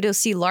can do to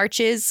see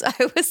larches.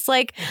 I was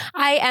like,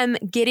 I am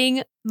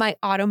getting my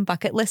autumn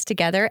bucket list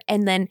together.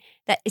 And then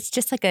that it's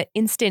just like an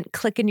instant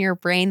click in your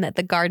brain that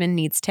the garden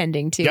needs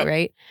tending to,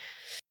 right?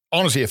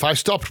 Honestly, if I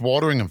stopped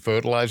watering and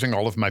fertilizing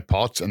all of my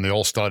pots and they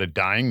all started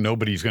dying,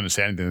 nobody's going to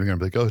say anything. They're going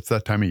to be like, oh, it's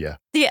that time of year.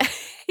 Yeah.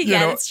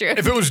 That's true.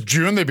 If it was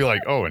June, they'd be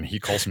like, oh, and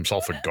he calls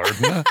himself a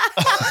gardener.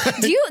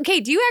 Do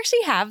you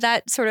actually have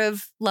that sort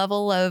of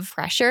level of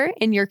pressure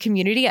in your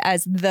community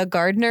as the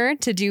gardener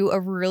to do a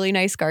really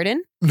nice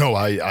garden? No,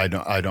 I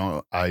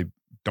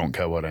don't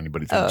care what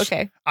anybody thinks. Oh,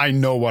 okay. I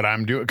know what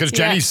I'm doing. Because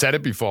Jenny said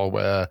it before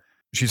where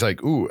she's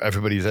like, ooh,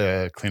 everybody's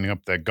cleaning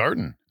up their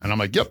garden. And I'm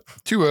like, yep,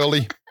 too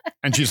early.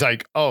 And she's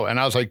like, oh, and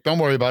I was like, don't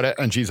worry about it.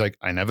 And she's like,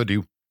 I never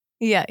do.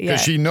 Yeah. Because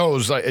she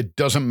knows like it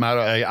doesn't matter.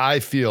 I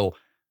feel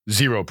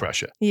zero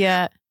pressure.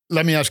 Yeah.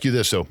 Let me ask you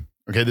this though.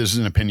 Okay, this is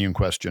an opinion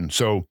question.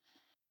 So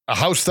a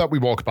house that we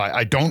walk by,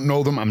 I don't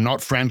know them. I'm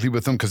not friendly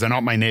with them because they're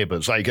not my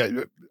neighbors. Like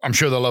I'm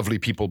sure they're lovely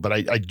people, but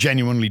I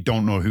genuinely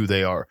don't know who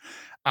they are.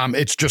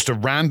 It's just a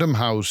random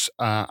house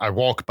I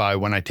walk by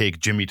when I take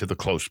Jimmy to the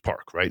close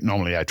park, right?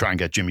 Normally I try and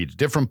get Jimmy to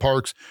different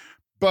parks.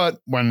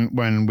 But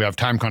when we have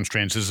time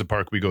constraints, this is a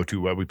park we go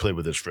to where we play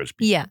with his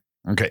frisbee. Yeah.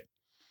 Okay.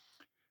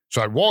 So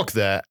I walk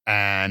there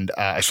and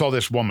I saw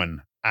this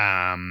woman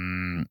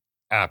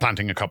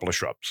planting a couple of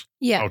shrubs.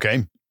 Yeah.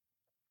 Okay.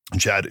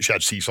 And she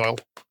had sea soil.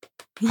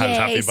 I was Yay,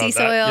 happy about sea that.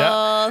 soil.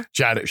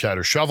 Yeah. She had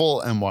her shovel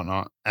and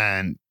whatnot.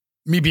 And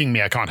me being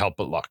me, I can't help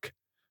but look.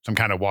 So I'm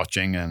kind of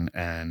watching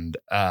and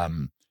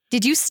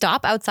Did you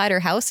stop outside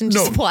her house and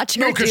just watch her?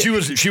 No, because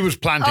she was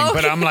planting, Oh.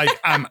 but I'm like,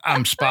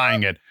 I'm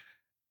spying it.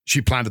 She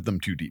planted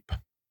them too deep.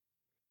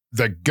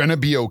 They're gonna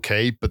be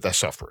okay, but they're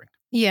suffering.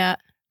 Yeah.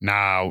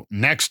 Now,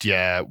 next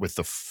year, with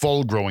the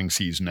full growing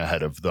season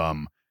ahead of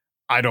them,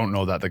 I don't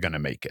know that they're gonna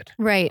make it.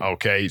 Right.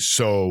 Okay,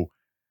 so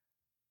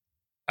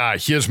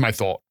here's my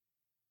thought.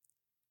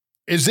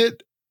 Is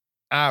it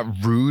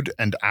rude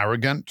and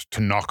arrogant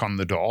to knock on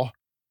the door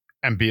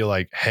and be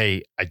like,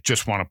 hey, I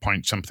just want to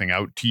point something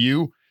out to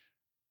you?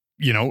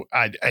 You know,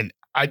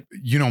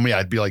 you know me,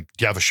 I'd be like,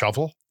 do you have a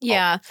shovel?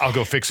 Yeah. I'll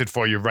go fix it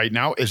for you right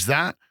now. Is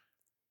that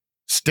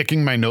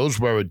sticking my nose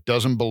where it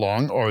doesn't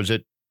belong, or is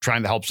it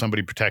trying to help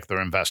somebody protect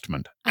their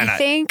investment? And I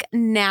think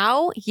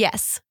now,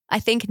 yes. I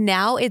think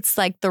now it's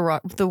like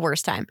the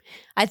worst time.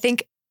 I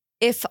think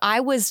if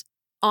I was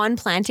on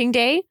planting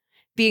day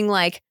being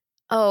like,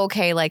 oh,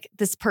 okay, like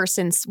this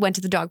person went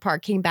to the dog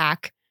park, came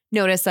back,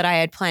 noticed that I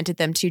had planted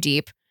them too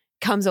deep,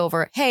 comes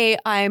over, hey,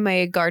 I'm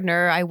a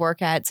gardener, I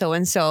work at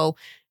so-and-so.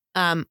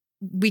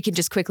 We can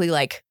just quickly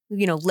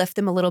lift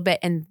them a little bit,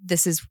 and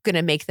this is going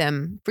to make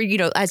them,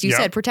 as you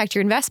said, protect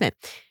your investment.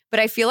 But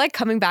I feel like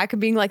coming back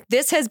and being like,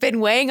 this has been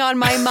weighing on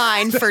my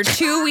mind for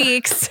 2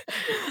 weeks.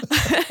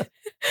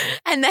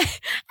 And then,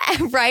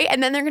 right.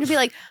 And then they're going to be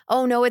like,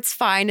 oh no, it's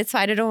fine. It's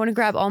fine. I don't want to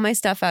grab all my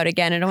stuff out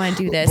again. I don't want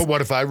to do this. But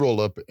what if I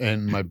roll up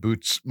in my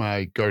boots,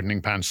 my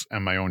gardening pants,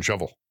 and my own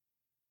shovel?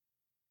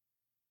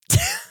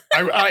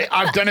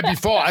 I've done it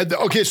before.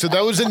 Okay. So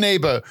there was a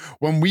neighbor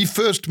when we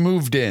first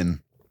moved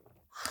in.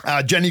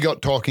 Jenny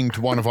got talking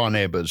to one of our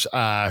neighbors.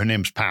 Her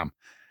name's Pam.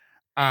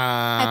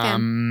 Hi,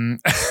 Pam.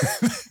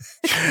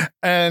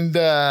 And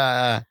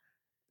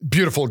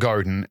beautiful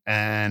garden.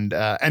 And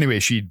anyway,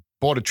 she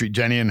bought a tree.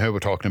 Jenny and her were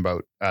talking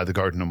about the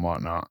garden and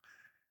whatnot.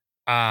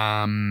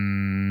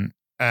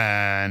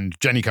 And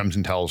Jenny comes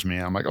and tells me,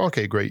 I'm like,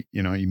 okay, great.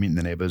 You know, you're meeting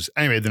the neighbors.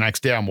 Anyway, the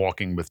next day I'm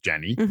walking with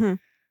Jenny and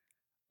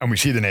we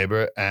see the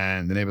neighbor,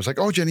 and the neighbor's like,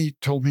 oh, Jenny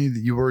told me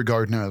that you were a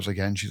gardener. I was like,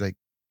 yeah. And she's like,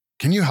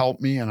 can you help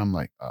me? And I'm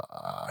like,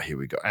 here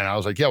we go. And I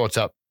was like, yeah, what's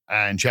up?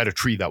 And she had a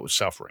tree that was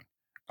suffering.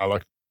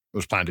 It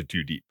was planted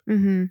too deep.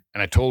 And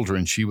I told her,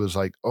 and she was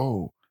like,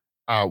 oh,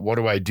 what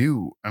do I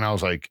do? And I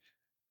was like,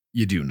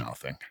 you do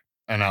nothing.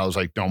 And I was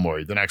like, don't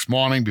worry. The next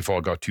morning, before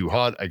it got too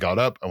hot, I got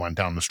up, I went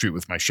down the street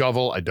with my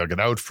shovel, I dug it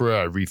out for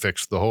her, I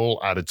refixed the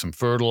hole, added some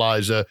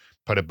fertilizer,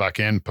 put it back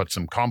in, put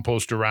some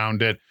compost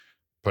around it,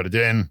 put it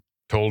in,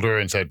 told her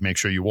and said, make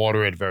sure you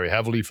water it very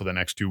heavily for the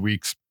next 2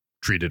 weeks,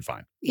 treated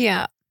fine.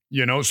 Yeah.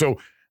 You know, so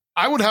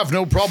I would have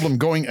no problem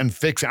going and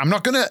fixing. I'm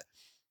not going to,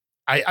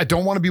 I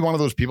don't want to be one of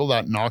those people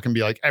that knock and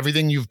be like,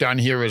 everything you've done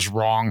here is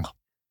wrong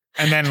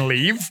and then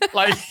leave.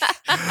 Like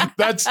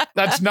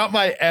that's not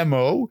my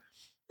MO.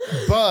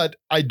 But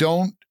I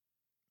don't.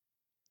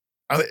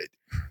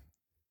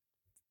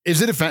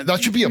 Is it offensive?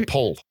 That should be a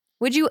poll.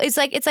 Would you? It's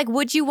like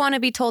would you want to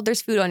be told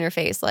there's food on your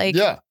face? Like,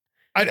 yeah,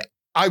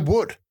 I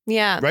would.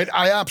 Yeah, right.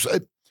 I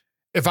absolutely.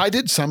 If I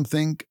did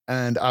something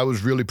and I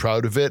was really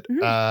proud of it,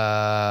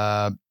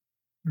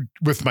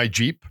 with my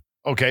Jeep,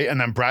 okay,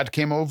 and then Brad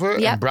came over,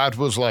 and Brad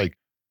was like,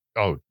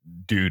 "Oh,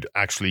 dude,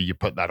 actually, you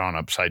put that on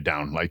upside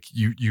down. Like,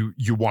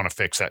 you want to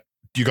fix it?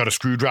 You got a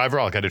screwdriver?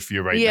 I'll get it for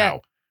you right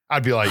now."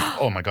 I'd be like,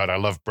 oh my God, I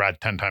love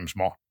Brad 10 times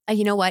more.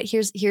 You know what?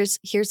 Here's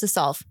the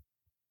solve.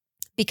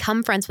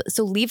 Become friends with,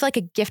 so leave like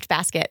a gift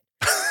basket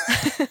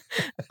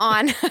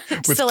on.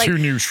 With so like, 2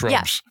 new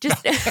shrubs. Yeah,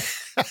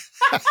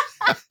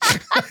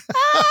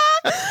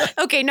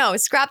 okay, no,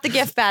 scrap the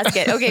gift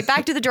basket. Okay,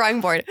 back to the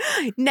drawing board.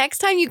 Next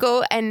time you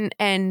go and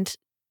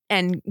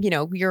you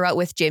know, you're out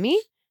with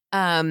Jimmy,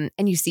 and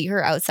you see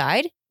her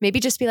outside, maybe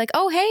just be like,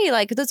 oh, hey,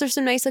 like those are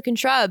some nice looking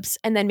shrubs.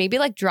 And then maybe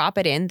like drop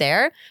it in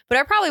there. But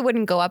I probably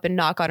wouldn't go up and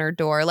knock on her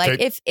door.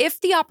 Like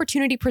if the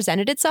opportunity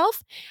presented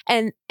itself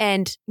and,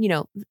 you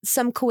know,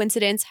 some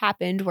coincidence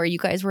happened where you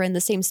guys were in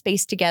the same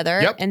space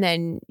together and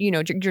then, you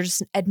know, you're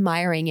just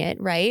admiring it.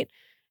 Right.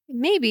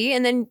 Maybe.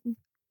 And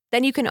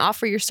then you can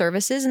offer your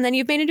services and then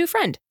you've made a new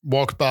friend.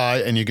 Walk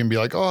by and you can be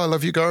like, oh, I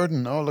love your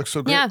garden. Oh, it looks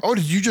so great. Yeah. Oh,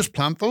 did you just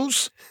plant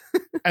those?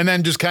 And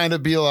then just kind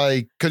of be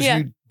like, because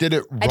you did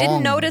it wrong. I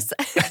didn't notice.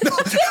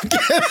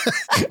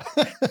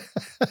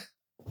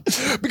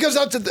 Because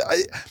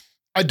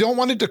I don't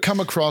want it to come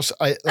across,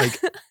 like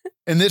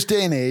in this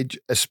day and age,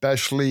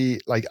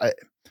 especially like I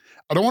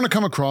don't want to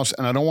come across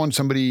and I don't want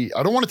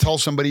to tell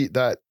somebody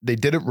that they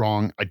did it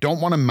wrong. I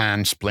don't want to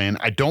mansplain.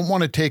 I don't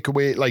want to take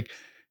away, like,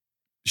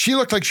 she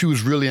looked like she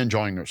was really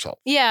enjoying herself.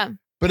 Yeah.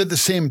 But at the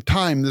same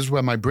time, this is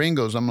where my brain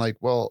goes. I'm like,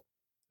 well,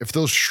 if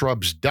those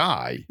shrubs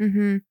die,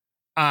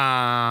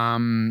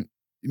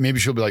 maybe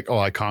she'll be like, oh,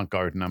 I can't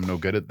garden. I'm no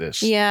good at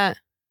this. Yeah.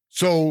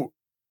 So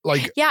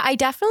like. Yeah, I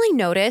definitely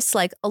notice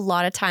like a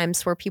lot of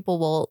times where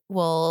people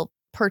will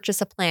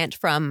purchase a plant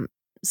from,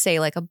 say,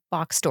 like a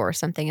box store or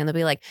something. And they'll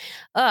be like,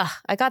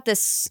 I got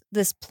this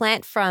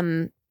plant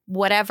from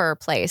whatever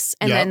place.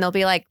 And then they'll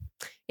be like,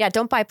 yeah,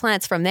 don't buy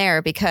plants from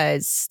there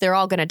because they're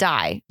all going to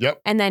die.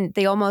 Yep. And then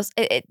they almost,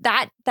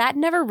 that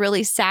never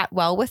really sat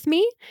well with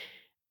me.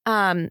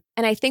 And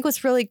I think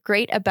what's really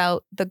great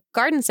about the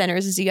garden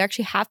centers is you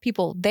actually have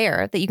people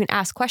there that you can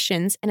ask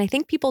questions. And I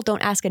think people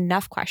don't ask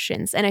enough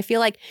questions. And I feel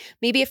like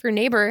maybe if your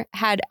neighbor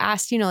had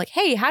asked, you know, like,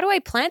 hey, how do I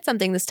plant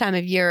something this time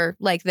of year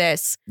like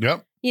this?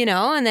 Yep. You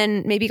know, and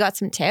then maybe got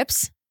some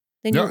tips.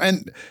 Then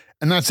and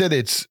that's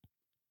it.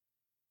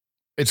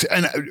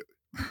 And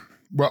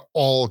we're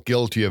all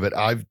guilty of it.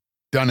 I've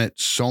done it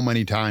so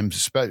many times,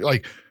 especially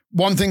like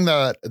one thing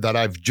that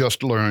I've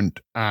just learned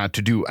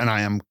to do, and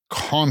I am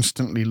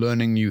constantly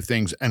learning new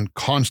things and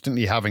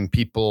constantly having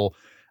people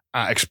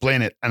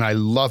explain it, and I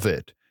love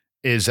it,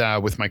 is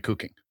with my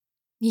cooking.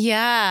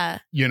 Yeah.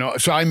 You know,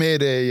 so I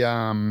made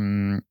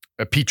a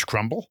peach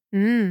crumble.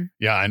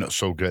 Yeah, I know.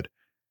 So good.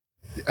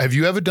 Have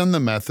you ever done the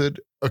method?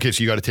 Okay,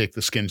 so you got to take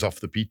the skins off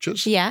the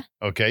peaches. Yeah.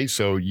 Okay,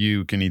 so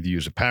you can either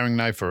use a paring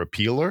knife or a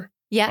peeler.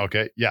 Yeah.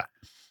 Okay, yeah.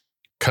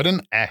 Cut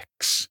an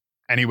X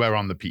anywhere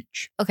on the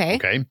peach. Okay.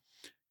 Okay.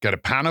 Get a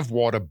pan of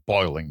water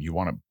boiling. You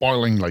want it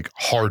boiling, like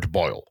hard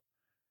boil.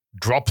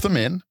 Drop them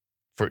in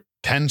for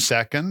 10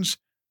 seconds,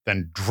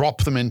 then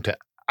drop them into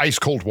ice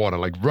cold water.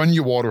 Like run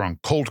your water on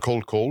cold,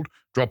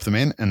 drop them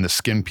in, and the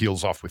skin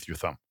peels off with your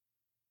thumb.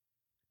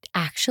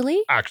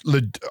 Actually?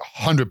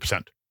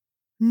 100%.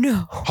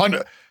 No.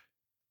 100.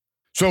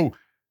 So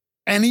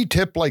any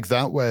tip like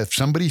that, where if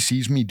somebody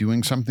sees me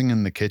doing something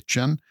in the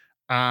kitchen,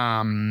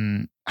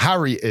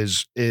 Harry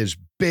is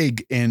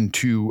big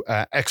into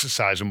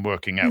exercise and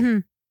working out. Mm-hmm.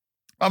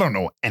 I don't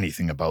know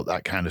anything about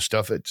that kind of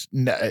stuff.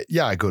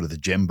 I go to the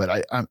gym,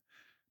 but I'm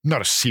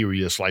not a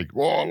serious like,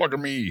 oh, look at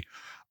me.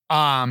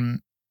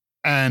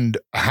 And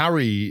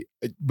Harry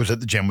was at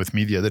the gym with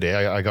me the other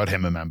day. I got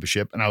him a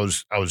membership, and I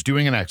was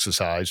doing an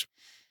exercise,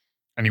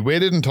 and he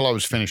waited until I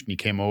was finished, and he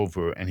came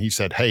over and he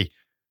said, "Hey,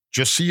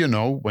 just so you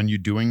know, when you're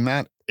doing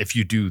that, if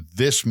you do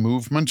this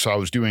movement, so I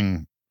was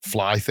doing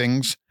fly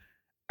things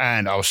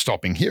and I was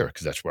stopping here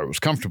because that's where it was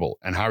comfortable.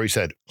 And Harry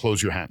said,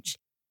 close your hands.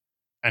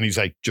 And he's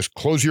like, just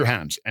close your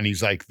hands. And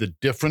he's like, the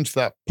difference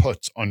that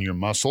puts on your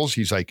muscles,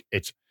 he's like,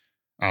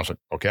 I was like,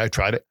 okay, I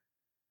tried it.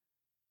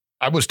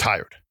 I was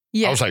tired.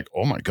 Yeah. I was like,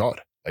 oh my God.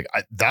 Like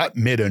that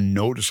made a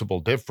noticeable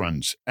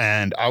difference.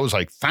 And I was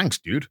like, thanks,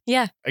 dude.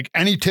 Yeah. Like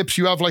any tips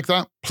you have like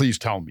that, please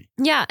tell me.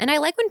 Yeah. And I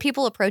like when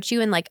people approach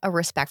you in like a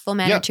respectful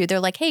manner too. They're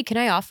like, hey, can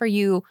I offer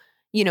you,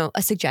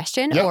 a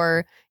suggestion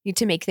or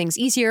to make things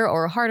easier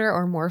or harder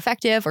or more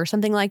effective or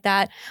something like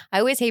that. I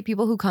always hate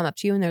people who come up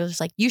to you and they're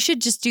just like, you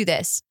should just do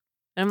this.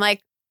 And I'm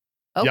like,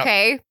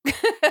 okay.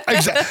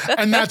 Exactly.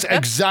 And that's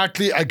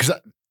exactly.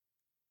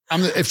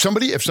 If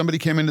somebody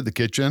came into the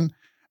kitchen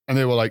and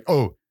they were like,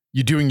 oh,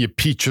 you're doing your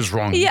peaches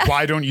wrong. Yeah.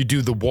 Why don't you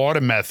do the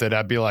water method?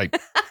 I'd be like,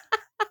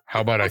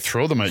 how about I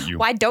throw them at you?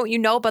 Why don't you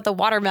know about the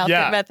water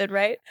method,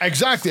 right?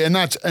 Exactly. And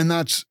that's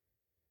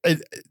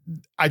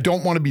I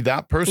don't want to be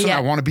that person. Yeah.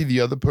 I want to be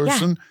the other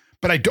person.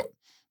 But I don't.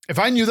 If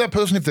I knew that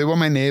person, if they were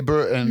my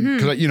neighbor, and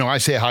because I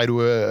say hi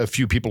to a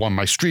few people on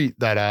my street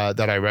that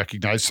I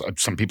recognize,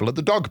 some people at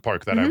the dog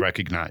park that I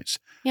recognize.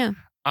 Yeah.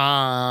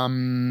 I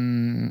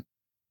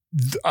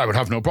would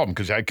have no problem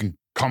because I can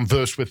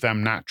converse with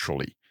them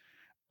naturally.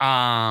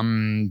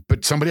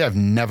 But somebody I've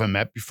never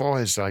met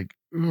before is like,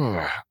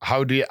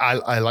 how do you,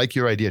 I like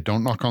your idea.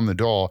 Don't knock on the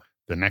door.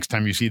 The next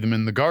time you see them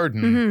in the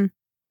garden,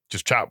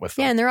 just chat with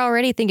them. Yeah. And they're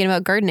already thinking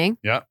about gardening.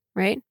 Yeah.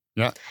 Right.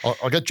 Yeah.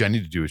 I'll get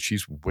Jenny to do it.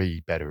 She's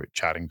way better at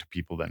chatting to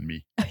people than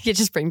me. You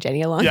just bring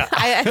Jenny along. Yeah.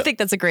 I think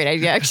that's a great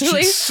idea,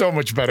 actually. She's so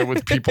much better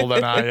with people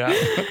than I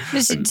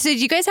am. So do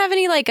you guys have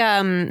any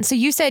so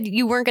you said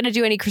you weren't going to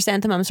do any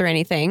chrysanthemums or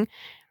anything,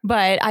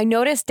 but I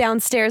noticed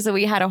downstairs that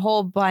we had a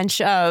whole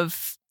bunch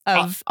of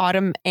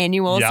autumn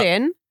annuals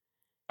in.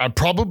 I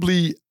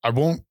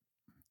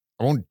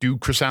won't do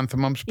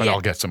chrysanthemums, but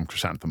I'll get some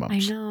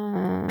chrysanthemums. I know.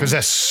 Because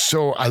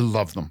I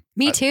love them.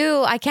 Me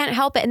too. I can't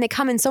help it. And they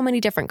come in so many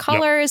different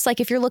colors. Like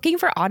if you're looking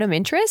for autumn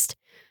interest,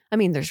 I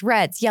mean, there's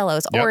reds,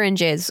 yellows,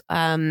 oranges,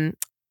 like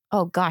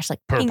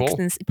pinks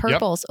and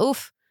purples.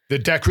 Oof. The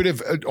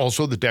decorative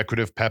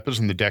peppers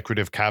and the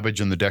decorative cabbage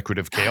and the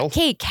decorative kale.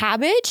 Okay,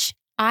 cabbage.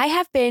 I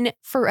have been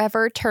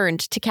forever turned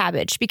to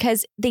cabbage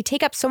because they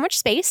take up so much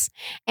space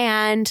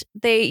and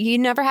you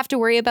never have to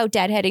worry about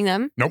deadheading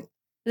them. Nope.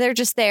 They're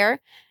just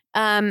there.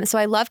 So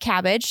I love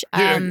cabbage.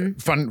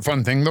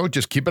 Fun thing though,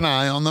 just keep an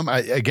eye on them.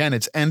 Again,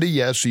 it's end of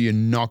year, so you're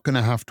not going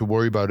to have to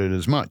worry about it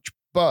as much.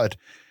 But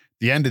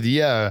the end of the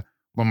year,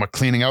 when we're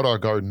cleaning out our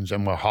gardens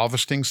and we're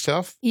harvesting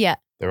stuff,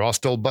 there are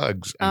still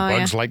bugs, and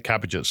bugs like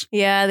cabbages.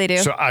 Yeah, they do.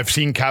 So I've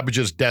seen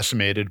cabbages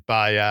decimated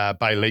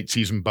by late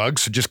season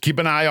bugs. So just keep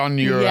an eye on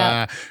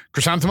your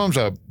chrysanthemums.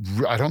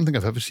 I don't think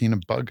I've ever seen a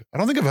bug. I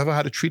don't think I've ever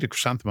had to treat a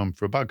chrysanthemum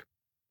for a bug.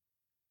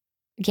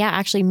 Yeah,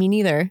 actually, me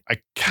neither.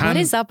 What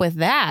is up with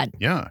that?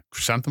 Yeah,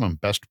 chrysanthemum,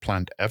 best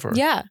plant ever.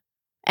 Yeah.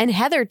 And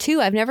heather,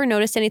 too. I've never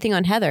noticed anything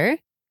on heather.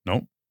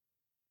 Nope.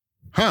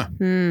 Huh.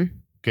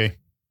 Okay.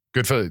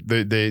 Good for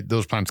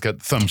those plants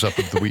get thumbs up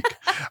of the week.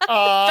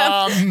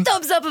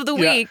 Thumbs up of the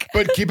week.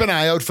 But keep an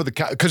eye out for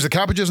because the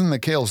cabbages and the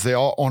kales, they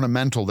are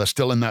ornamental. They're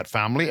still in that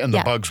family and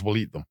the bugs will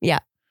eat them. Yeah.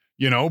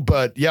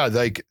 But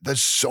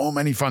there's so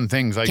many fun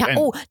things.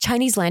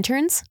 Chinese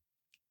lanterns.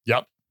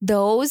 Yep.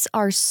 Those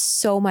are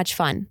so much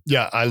fun.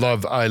 Yeah, I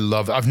love.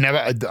 I've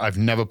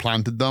never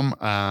planted them.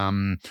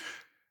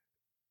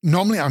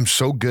 Normally, I'm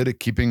so good at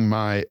keeping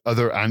my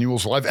other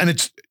annuals alive,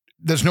 and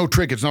there's no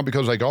trick. It's not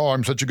because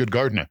I'm such a good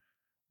gardener.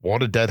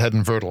 Water, deadhead,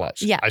 and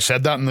fertilize. Yeah, I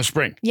said that in the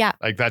spring. Yeah,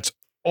 that's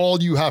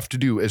all you have to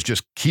do is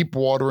just keep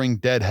watering,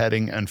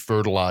 deadheading, and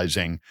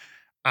fertilizing.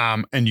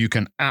 And you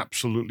can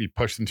absolutely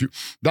push them through.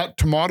 That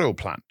tomato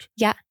plant.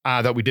 Yeah,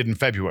 that we did in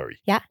February.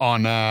 Yeah,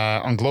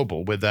 on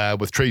Global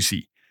with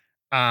Tracy.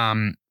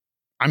 I'm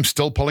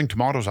still pulling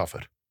tomatoes off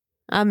it.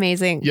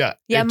 Amazing. Yeah.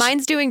 Yeah.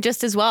 Mine's doing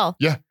just as well.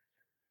 Yeah.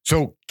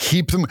 So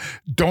keep them.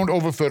 Don't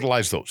over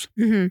fertilize those.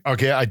 Mm-hmm.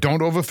 Okay. I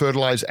don't over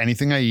fertilize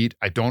anything I eat.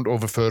 I don't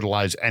over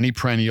fertilize any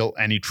perennial,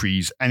 any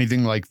trees,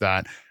 anything like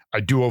that. I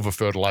do over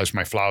fertilize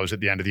my flowers at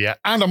the end of the year.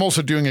 And I'm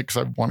also doing it because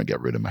I want to get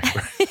rid of my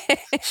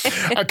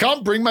I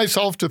can't bring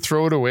myself to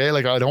throw it away.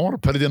 I don't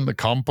want to put it in the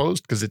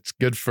compost because it's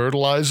good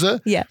fertilizer.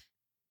 Yeah.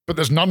 But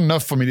there's not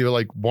enough for me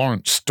to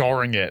warrant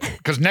storing it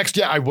because next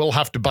year I will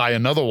have to buy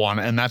another one,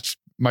 and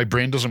my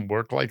brain doesn't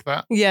work like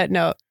that. Yeah,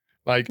 no.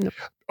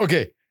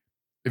 Okay,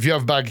 if you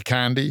have a bag of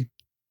candy,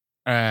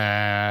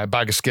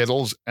 bag of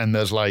Skittles, and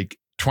there's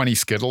 20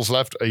 Skittles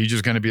left, are you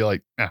just going to be I'm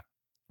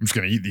just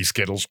going to eat these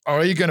Skittles, or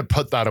are you going to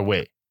put that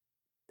away?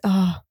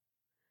 Oh,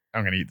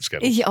 I'm going to eat the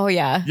Skittles. Oh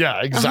yeah,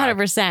 yeah,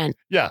 exactly, 100%.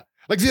 Yeah,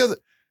 the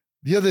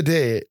other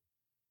day.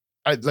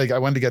 I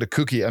went to get a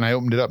cookie and I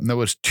opened it up and there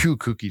was 2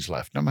 cookies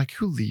left. And I'm like,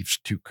 who leaves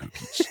 2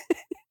 cookies?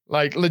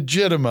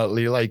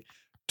 Legitimately,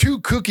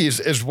 2 cookies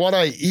is what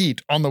I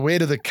eat on the way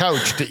to the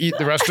couch to eat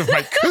the rest of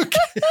my cookie.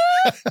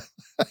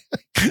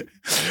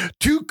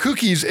 2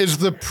 cookies is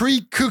the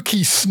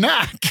pre-cookie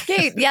snack.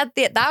 Okay, yeah,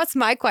 that was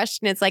my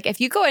question. It's like, if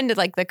you go into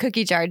like the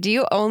cookie jar, do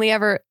you only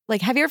ever,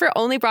 like, have you ever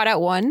only brought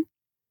out one?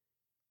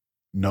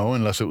 No,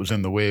 unless it was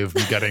in the way of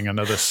me getting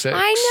another 6. I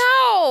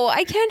know.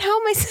 I can't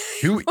help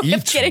myself. Who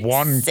eats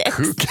one 6.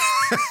 cookie?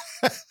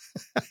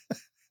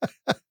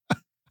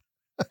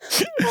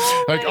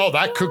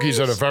 That cookie's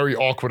at a very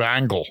awkward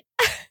angle.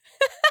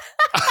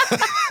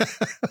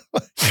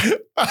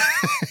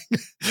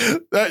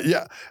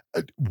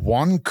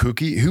 One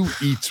cookie? Who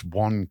eats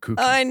one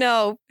cookie? I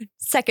know.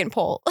 Second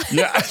poll.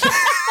 Yeah.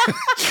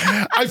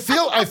 I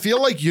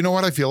feel like, you know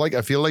what I feel like?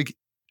 I feel like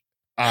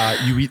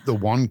you eat the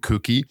one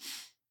cookie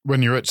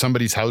when you're at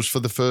somebody's house for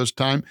the first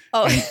time.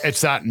 Oh. And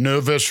it's that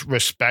nervous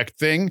respect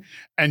thing.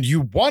 And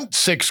you want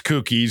 6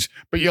 cookies,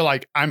 but you're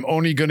like, I'm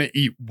only going to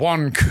eat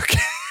one cookie.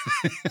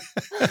 This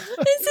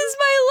is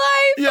my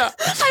life. Yeah.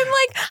 I'm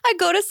like, I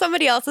go to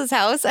somebody else's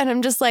house and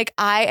I'm just like,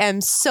 I am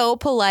so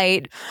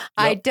polite. Yep.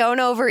 I don't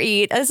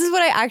overeat. This is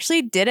what I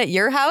actually did at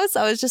your house.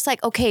 I was just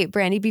like, okay,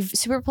 Brandy, be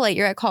super polite.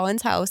 You're at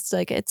Colin's house.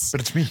 Like But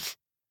it's me.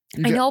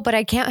 I know, but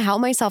I can't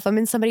help myself. I'm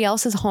in somebody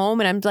else's home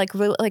and I'm like,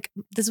 really, like,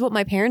 this is what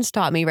my parents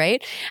taught me,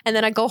 right? And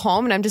then I go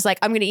home and I'm just like,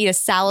 I'm going to eat a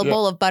salad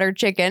bowl of buttered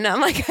chicken. I'm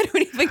like, I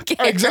don't even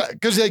care. Exactly.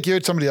 Because like you're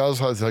at somebody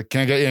else's house, like,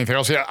 can I get you anything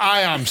else? Yeah,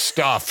 I am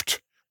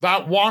stuffed.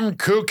 That one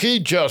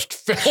cookie just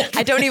filled.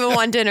 I don't even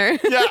want dinner.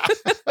 Yeah.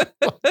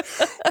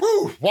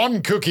 Woo,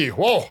 one cookie.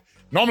 Whoa.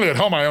 Normally at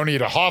home, I only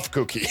eat a half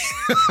cookie.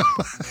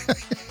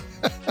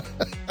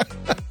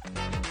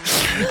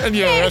 And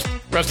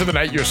rest of the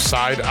night, you're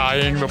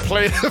side-eyeing the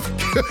plate of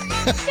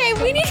cookies. Hey,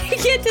 we need to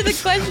get to the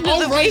question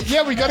of the week.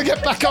 Yeah, we got to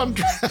get back on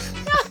track.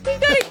 We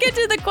got to get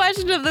to the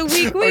question of the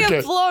week. We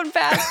have flown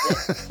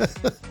past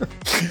it.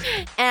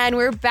 And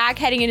we're back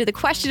heading into the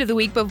question of the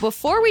week. But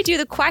before we do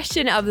the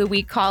question of the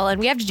week, Colin,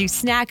 we have to do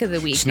snack of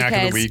the week. Snack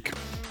of the week.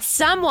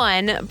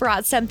 Someone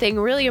brought something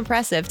really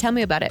impressive. Tell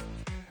me about it.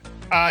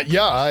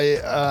 I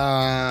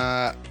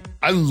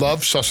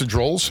love sausage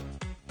rolls.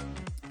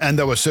 And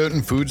there were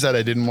certain foods that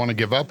I didn't want to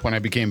give up when I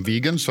became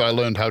vegan. So I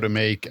learned how to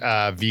make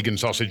vegan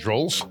sausage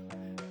rolls.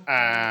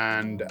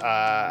 And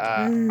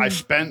I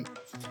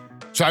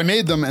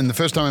made them. And the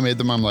first time I made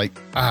them, I'm like,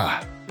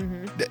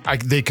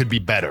 they could be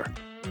better.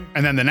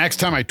 And then the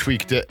next time I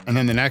tweaked it. And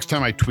then the next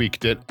time I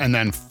tweaked it. And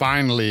then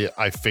finally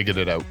I figured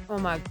it out. Oh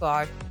my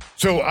God.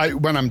 So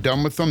when I'm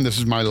done with them, this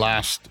is my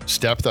last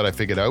step that I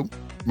figured out.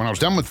 When I was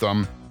done with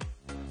them,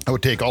 I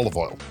would take olive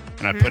oil.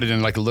 And I'd put it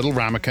in like a little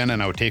ramekin,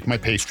 and I would take my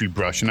pastry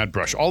brush and I'd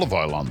brush olive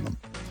oil on them.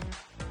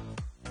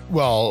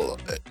 Well,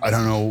 I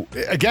don't know.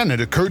 Again,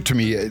 it occurred to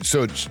me,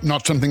 so it's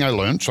not something I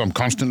learned, so I'm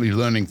constantly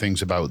learning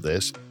things about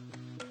this.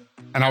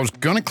 And I was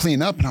going to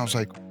clean up, and I was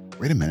like,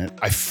 wait a minute.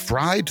 I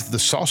fried the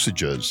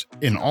sausages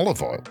in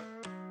olive oil.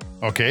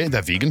 Okay,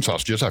 they're vegan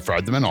sausages. I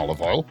fried them in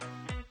olive oil.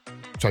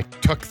 So I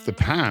took the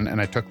pan, and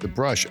I took the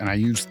brush, and I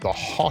used the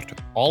hot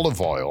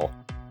olive oil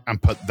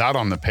and put that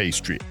on the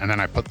pastry. And then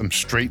I put them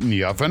straight in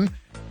the oven.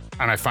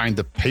 And I find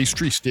the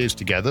pastry stays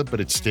together, but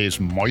it stays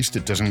moist.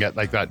 It doesn't get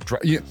like that dry.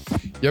 You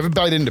ever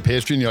bite into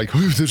pastry and you're like, oh,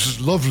 this is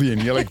lovely.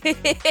 And you're like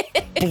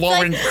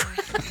blowing.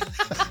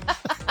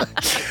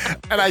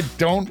 And I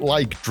don't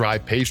like dry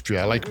pastry.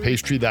 I like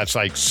pastry that's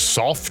like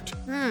soft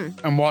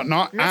and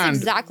whatnot. And that's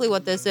exactly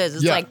what this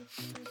is.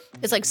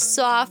 It's like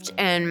soft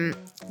and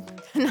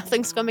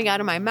nothing's coming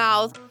out of my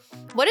mouth.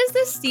 What is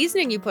this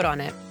seasoning you put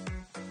on it?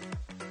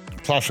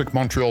 Classic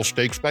Montreal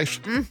steak spice.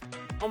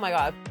 Oh my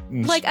God.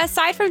 Like,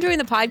 aside from doing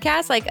the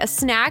podcast, like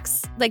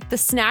the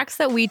snacks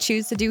that we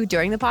choose to do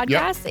during the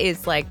podcast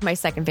is like my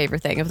second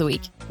favorite thing of the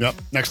week. Yep.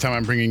 Next time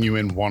I'm bringing you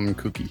in one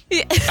cookie.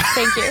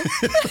 Thank you.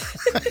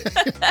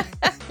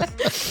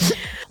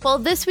 Well,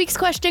 this week's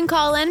question,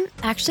 Colin,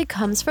 actually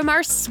comes from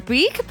our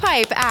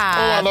SpeakPipe app.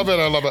 Oh, I love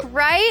it.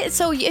 Right?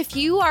 So if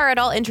you are at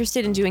all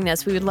interested in doing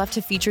this, we would love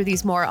to feature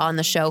these more on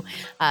the show.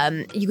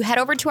 You head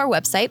over to our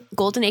website,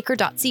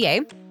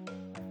 goldenacre.ca.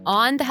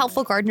 On the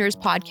Helpful Gardeners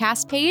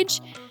podcast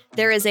page,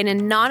 there is an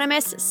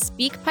anonymous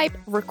SpeakPipe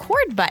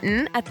record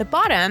button at the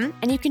bottom,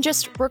 and you can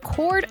just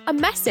record a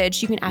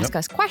message. You can ask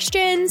us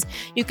questions.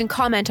 You can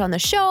comment on the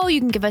show. You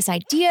can give us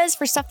ideas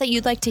for stuff that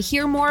you'd like to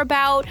hear more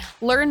about,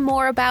 learn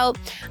more about.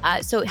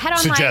 So head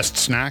online.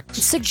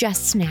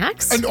 Suggest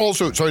snacks. And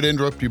also, sorry to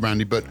interrupt you,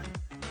 Brandy, but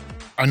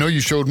I know you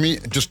showed me,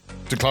 just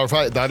to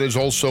clarify, that is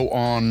also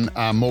on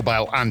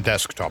mobile and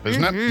desktop,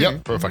 isn't it?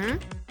 Yep, perfect.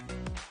 Mm-hmm.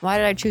 Why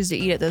did I choose to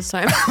eat it this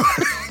time?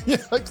 Yeah,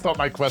 I thought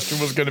my question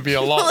was going to be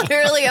a lot.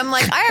 Literally, I'm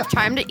like, I have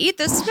time to eat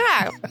this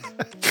snack.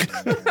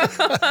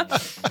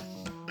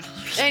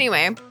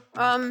 Anyway,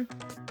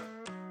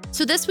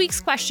 so this week's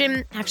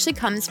question actually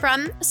comes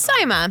from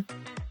Saima.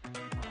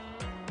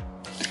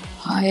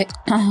 Hi,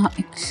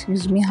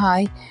 excuse me.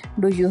 Hi,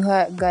 do you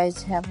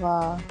guys have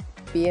a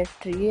pear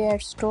tree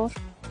at store?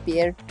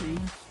 Pear tree.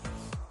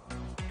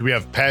 Do we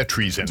have pear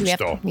trees in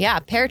store? Yeah,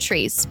 pear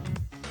trees.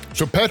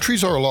 So pear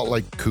trees are a lot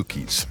like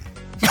cookies.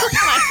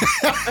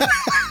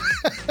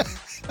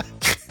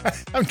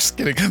 I'm just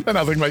kidding. They're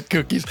nothing like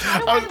cookies.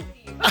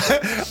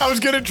 I was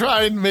going to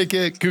try and make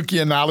a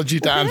kooky analogy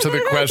to answer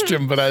the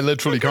question, but I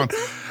literally can't.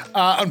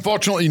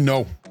 Unfortunately,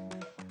 no,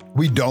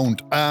 we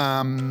don't.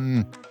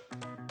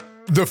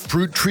 The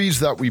fruit trees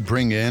that we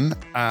bring in,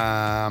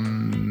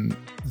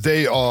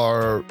 they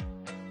are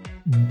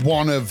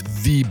one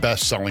of the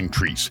best-selling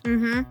trees.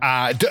 Mm-hmm.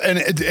 And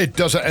it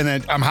doesn't,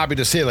 and I'm happy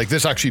to say, like,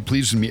 this actually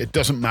pleases me. It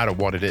doesn't matter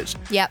what it is.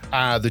 Yep.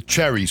 The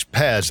cherries,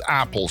 pears,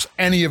 apples,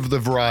 any of the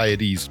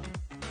varieties,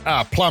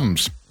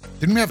 plums.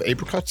 Didn't we have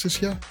apricots this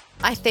year?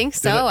 I think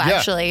so,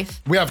 actually.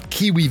 We have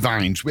kiwi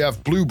vines. We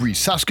have blueberries,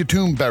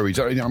 Saskatoon berries.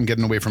 I'm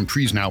getting away from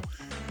trees now.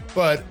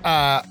 But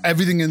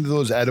everything into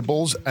those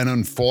edibles. And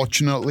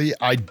unfortunately,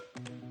 I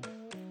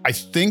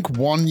think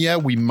one year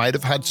we might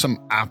have had some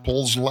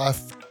apples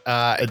left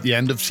at the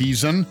end of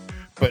season.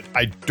 But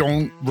I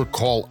don't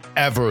recall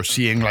ever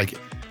seeing, like,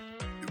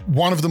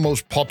 one of the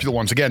most popular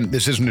ones. Again,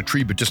 this isn't a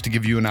tree, but just to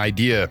give you an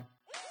idea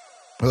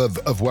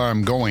of where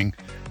I'm going,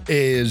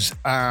 is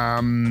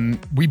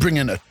we bring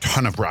in a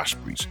ton of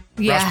raspberries.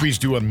 Yeah. Raspberries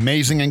do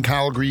amazing in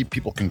Calgary.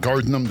 People can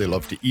garden them. They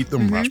love to eat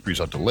them. Mm-hmm. Raspberries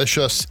are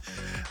delicious.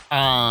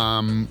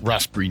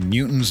 Raspberry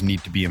Newtons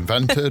need to be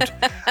invented.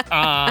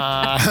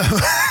 I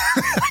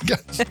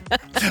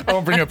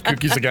won't bring up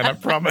cookies again, I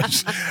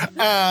promise.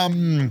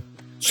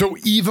 So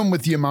even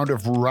with the amount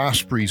of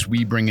raspberries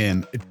we bring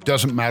in, it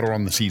doesn't matter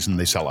on the season,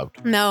 they sell out.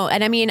 No,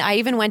 and I mean, I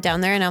even went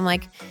down there and I'm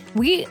like,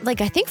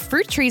 I think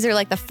fruit trees are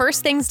like the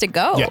first things to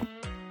go. Yeah.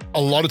 A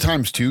lot of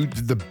times too,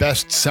 the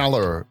best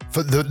seller,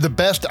 for the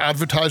best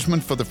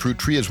advertisement for the fruit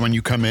tree is when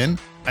you come in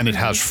and it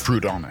has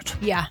fruit on it.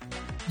 Yeah.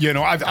 You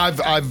know,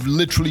 I've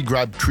literally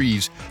grabbed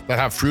trees that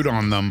have fruit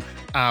on them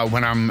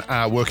when I'm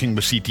working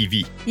with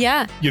CTV.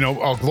 Yeah. You know,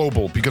 or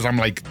Global, because I'm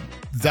like,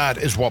 that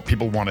is what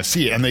people want to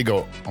see. And they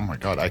go, oh my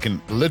God, I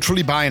can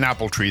literally buy an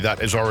apple tree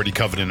that is already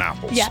covered in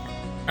apples. Yeah.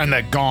 And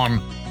they're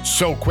gone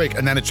so quick.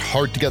 And then it's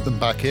hard to get them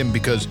back in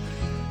because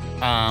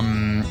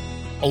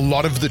a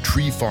lot of the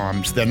tree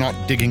farms, they're not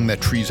digging their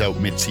trees out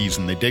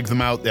mid-season. They dig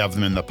them out, they have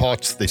them in the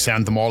pots, they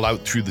send them all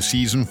out through the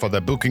season for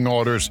their booking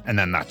orders, and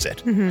then that's it.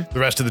 Mm-hmm. The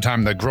rest of the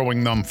time, they're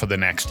growing them for the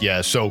next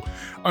year. So,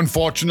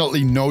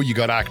 unfortunately, no, you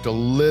got to act a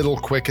little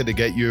quicker to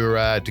get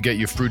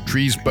your fruit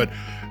trees. But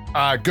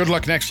good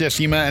luck next year,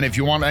 Seema. And if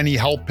you want any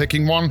help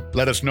picking one,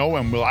 let us know,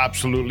 and we'll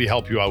absolutely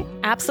help you out.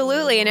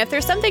 Absolutely. And if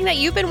there's something that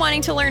you've been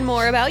wanting to learn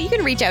more about, you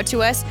can reach out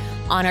to us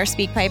on our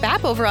SpeakPipe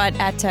app over at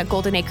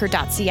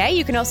goldenacre.ca.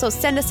 You can also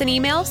send us an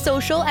email,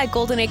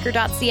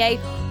 social@goldenacre.ca,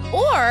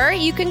 or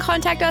you can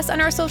contact us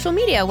on our social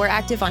media. We're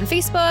active on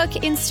Facebook,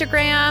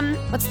 Instagram.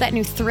 What's that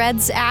new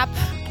Threads app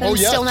that I'm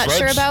still not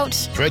sure about?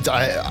 Threads,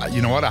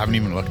 you know what? I haven't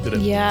even looked at it.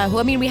 Yeah, well,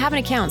 I mean, we have an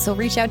account, so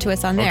reach out to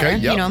us on there. Okay,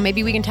 yep. You know,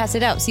 maybe we can test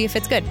it out, see if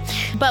it's good.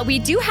 But we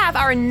do have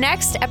our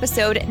next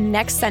episode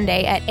next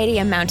Sunday at 8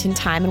 a.m. Mountain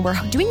Time, and we're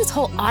doing this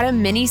whole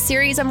autumn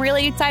mini-series I'm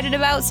really excited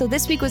about. So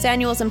this week was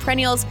annuals and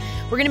perennials.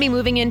 We're going to be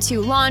moving into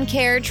lawn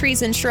care,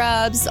 trees and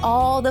shrubs,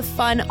 all the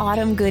fun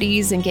autumn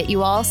goodies, and get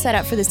you all set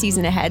up for the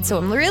season ahead. So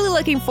I'm really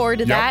looking forward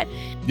to that.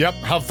 Yep.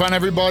 Have fun,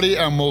 everybody,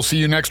 and we'll see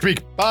you next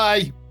week.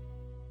 Bye.